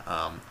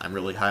 I'm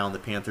really high on the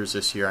Panthers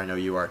this year. I know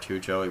you are too,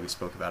 Joey. We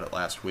spoke about it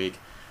last week.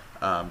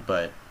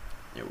 But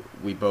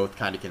we both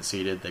kind of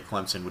conceded that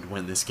Clemson would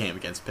win this game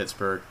against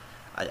Pittsburgh.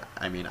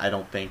 I mean, I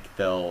don't think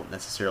they'll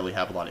necessarily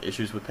have a lot of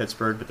issues with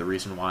Pittsburgh, but the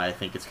reason why I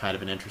think it's kind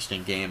of an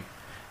interesting game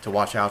to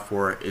watch out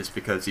for is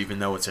because even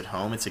though it's at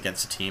home, it's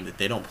against a team that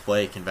they don't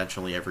play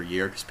conventionally every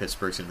year, because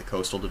Pittsburgh's in the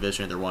Coastal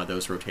Division. They're one of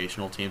those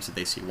rotational teams that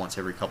they see once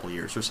every couple of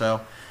years or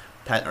so.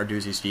 Pat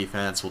Narduzzi's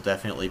defense will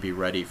definitely be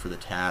ready for the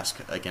task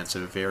against a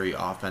very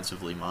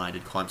offensively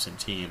minded Clemson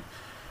team.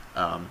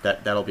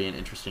 That'll be an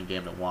interesting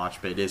game to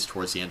watch, but it is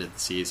towards the end of the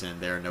season.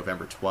 They're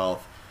November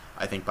 12th.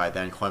 I think by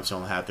then Clemson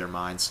will have their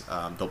minds,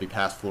 they'll be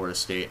past Florida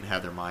State and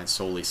have their minds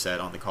solely set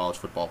on the college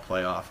football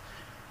playoff.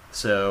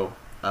 So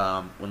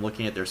when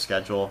looking at their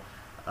schedule,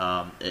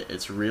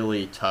 it's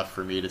really tough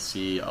for me to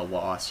see a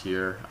loss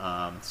here.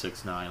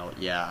 6-9,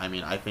 yeah, I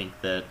mean, I think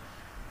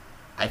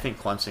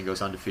Clemson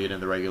goes undefeated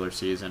in the regular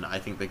season. I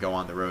think they go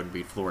on the road and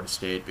beat Florida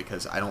State,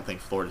 because I don't think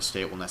Florida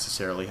State will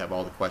necessarily have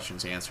all the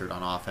questions answered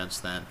on offense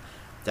then.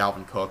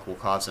 Dalvin Cook will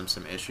cause them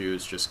some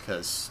issues just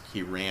because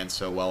he ran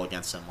so well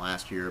against them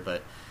last year,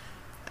 but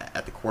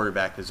at the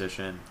quarterback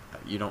position,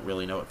 you don't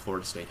really know what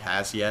Florida State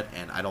has yet,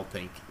 and I don't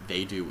think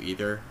they do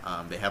either.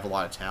 They have a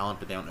lot of talent,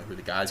 but they don't know who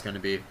the guy's going to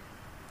be.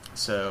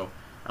 So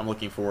I'm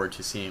looking forward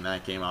to seeing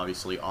that game,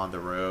 obviously, on the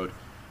road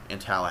in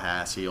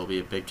Tallahassee. It'll be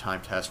a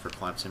big-time test for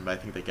Clemson, but I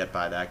think they get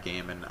by that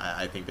game, and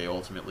I think they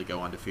ultimately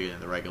go undefeated in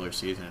the regular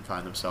season and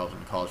find themselves in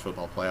the college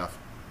football playoff.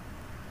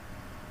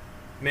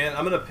 Man,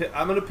 I'm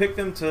gonna pick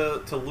them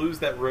to lose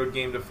that road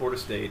game to Florida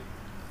State,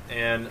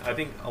 and I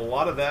think a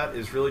lot of that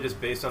is really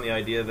just based on the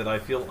idea that I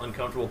feel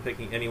uncomfortable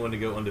picking anyone to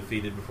go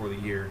undefeated before the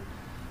year.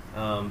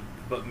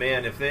 But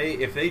man, if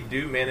they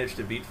do manage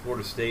to beat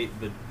Florida State,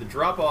 the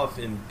drop off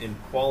in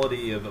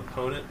quality of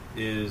opponent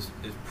is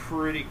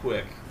pretty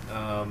quick.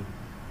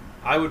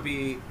 I would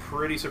be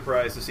pretty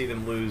surprised to see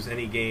them lose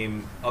any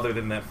game other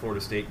than that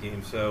Florida State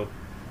game. So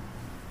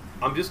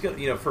I'm just going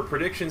to, for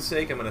prediction's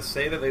sake, I'm going to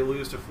say that they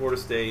lose to Florida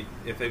State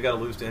if they've got to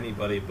lose to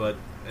anybody, but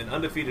an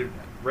undefeated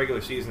regular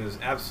season is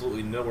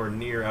absolutely nowhere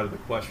near out of the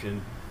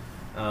question,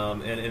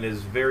 and it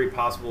is very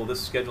possible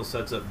this schedule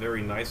sets up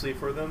very nicely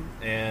for them,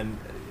 and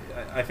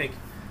I think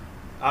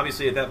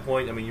Obviously, at that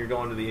point, I mean, you're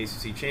going to the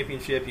ACC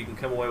championship. You can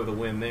come away with a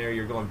win there.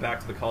 You're going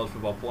back to the college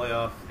football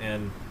playoff,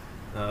 and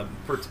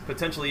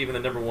potentially even the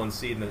number one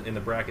seed in the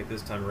bracket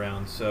this time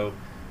around. So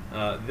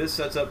this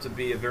sets up to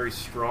be a very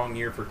strong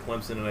year for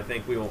Clemson, and I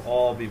think we will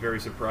all be very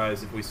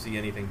surprised if we see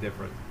anything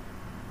different.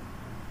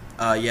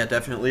 Yeah,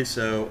 definitely.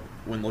 So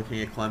when looking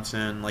at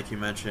Clemson, like you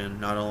mentioned,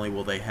 not only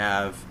will they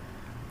have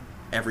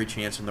every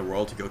chance in the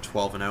world to go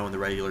 12-0 in the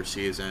regular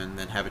season,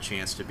 then have a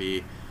chance to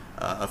be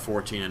a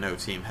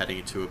 14-0 team heading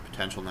into a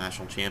potential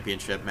national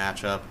championship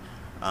matchup,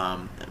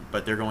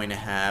 but they're going to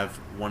have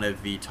one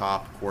of the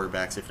top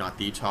quarterbacks, if not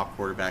the top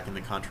quarterback in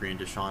the country, in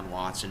Deshaun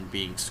Watson,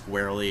 being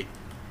squarely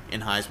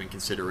in Heisman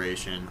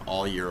consideration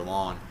all year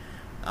long,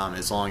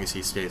 as long as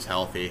he stays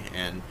healthy.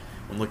 And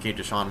when looking at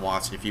Deshaun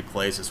Watson, if he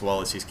plays as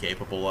well as he's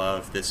capable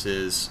of, this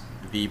is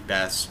the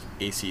best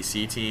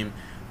ACC team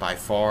by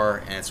far,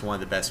 and it's one of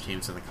the best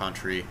teams in the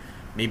country,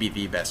 maybe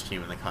the best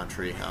team in the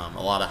country.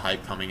 A lot of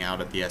hype coming out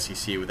at the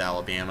SEC with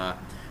Alabama.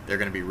 They're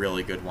going to be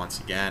really good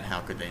once again. How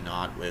could they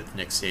not with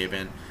Nick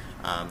Saban?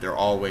 They're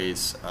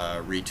always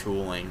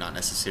retooling, not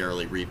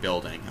necessarily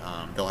rebuilding.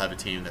 They'll have a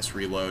team that's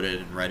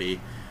reloaded and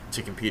ready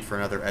to compete for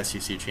another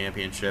SEC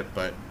championship,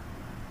 but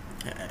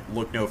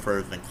look no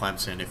further than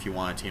Clemson if you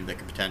want a team that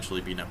could potentially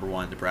be number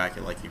one in the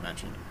bracket, like you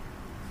mentioned.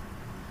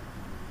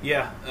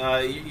 Yeah,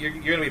 you're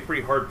going to be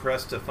pretty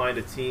hard-pressed to find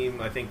a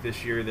team, I think,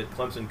 this year that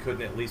Clemson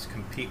couldn't at least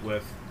compete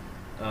with.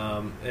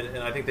 And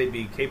I think they'd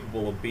be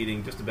capable of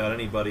beating just about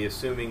anybody,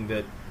 assuming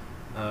that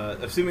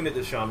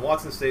Deshaun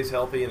Watson stays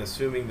healthy and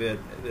assuming that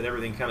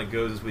everything kind of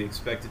goes as we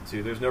expect it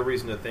to. There's no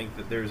reason to think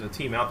that there's a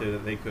team out there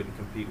that they couldn't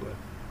compete with.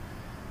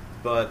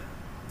 But,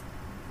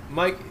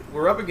 Mike,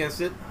 we're up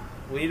against it.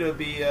 We need to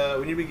be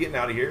getting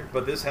out of here.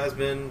 But this has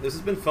been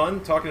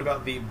fun talking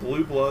about the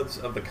blue bloods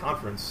of the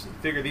conference.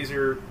 Figure these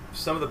are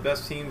some of the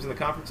best teams in the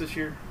conference this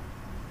year.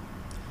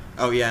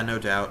 Oh yeah, no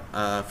doubt.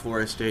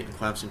 Florida State and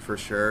Clemson for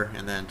sure,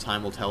 and then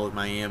time will tell with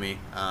Miami.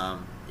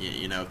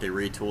 You know, if they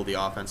retool the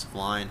offensive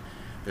line,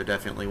 they're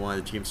definitely one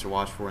of the teams to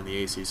watch for in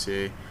the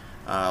ACC.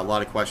 A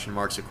lot of question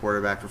marks at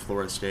quarterback for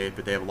Florida State,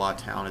 but they have a lot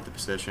of talent at the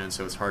position,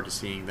 so it's hard to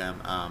see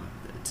a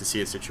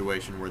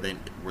situation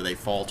where they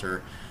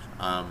falter.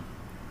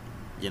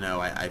 You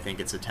know, I think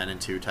it's a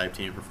 10-2 type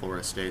team for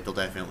Florida State. They'll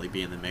definitely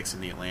be in the mix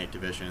in the Atlantic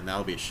Division, and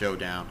that'll be a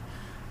showdown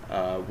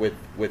with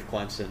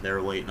Clemson there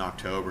late in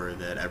October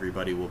that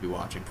everybody will be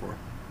watching for.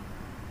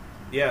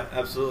 Yeah,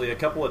 absolutely. A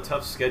couple of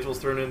tough schedules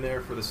thrown in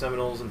there for the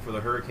Seminoles and for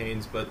the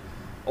Hurricanes, but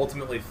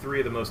ultimately three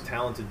of the most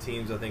talented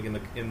teams, I think,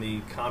 in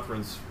the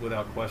conference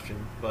without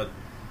question. But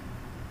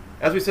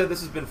as we said,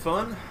 this has been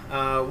fun.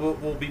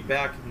 We'll be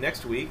back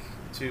next week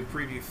to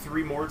preview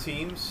three more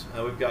teams.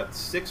 We've got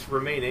 6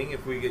 remaining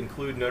if we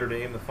include Notre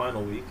Dame the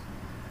final week.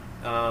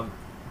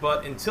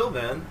 But until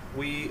then,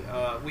 you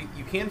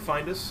can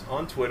find us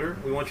on Twitter.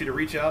 We want you to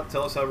reach out,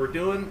 tell us how we're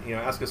doing. You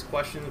know, ask us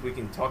questions. We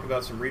can talk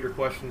about some reader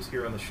questions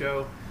here on the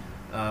show.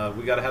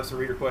 We got to have some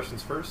reader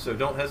questions first, so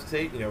don't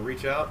hesitate. You know,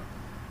 reach out.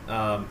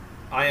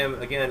 I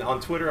am, again, on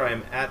Twitter. I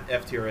am at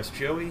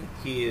FTRSJoey.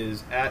 He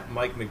is at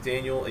Mike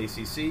McDaniel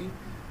ACC.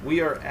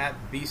 We are at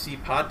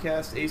BC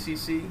Podcast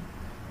ACC.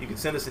 You can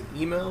send us an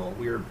email.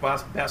 We are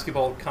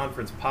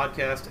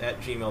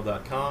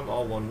basketballconferencepodcast@gmail.com,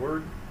 all one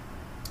word.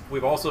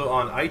 We're also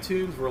on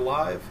iTunes. We're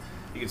live.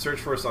 You can search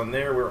for us on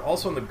there. We're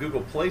also on the Google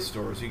Play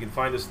Store, so you can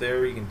find us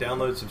there. You can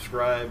download,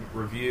 subscribe,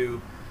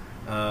 review,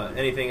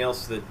 anything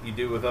else that you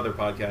do with other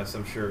podcasts,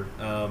 I'm sure.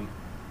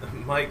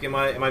 Mike, am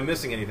I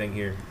missing anything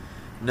here?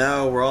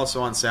 No, we're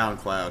also on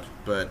SoundCloud,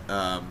 but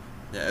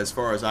as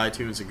far as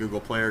iTunes and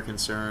Google Play are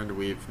concerned,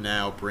 we've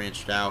now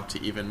branched out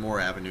to even more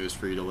avenues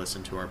for you to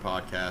listen to our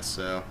podcast.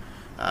 So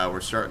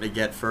we're starting to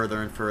get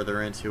further and further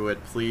into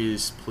it.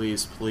 Please,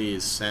 please,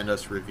 please send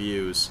us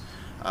reviews.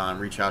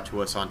 Reach out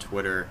to us on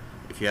Twitter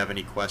if you have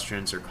any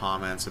questions or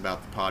comments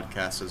about the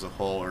podcast as a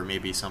whole, or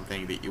maybe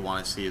something that you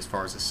want to see as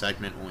far as a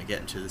segment when we get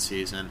into the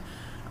season.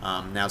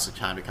 Now's the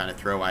time to kind of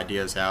throw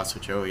ideas out so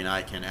Joey and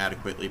I can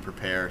adequately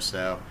prepare.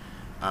 So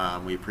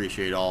we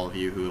appreciate all of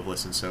you who have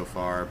listened so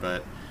far,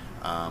 but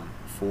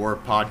 4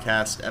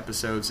 podcast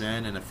episodes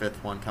in and a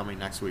 5th one coming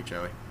next week,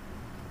 Joey.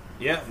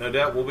 Yeah, no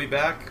doubt. We'll be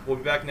back. We'll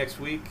be back next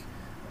week.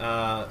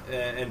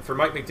 And for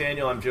Mike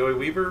McDaniel, I'm Joey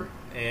Weaver.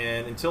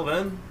 And until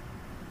then,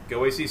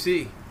 go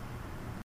ACC.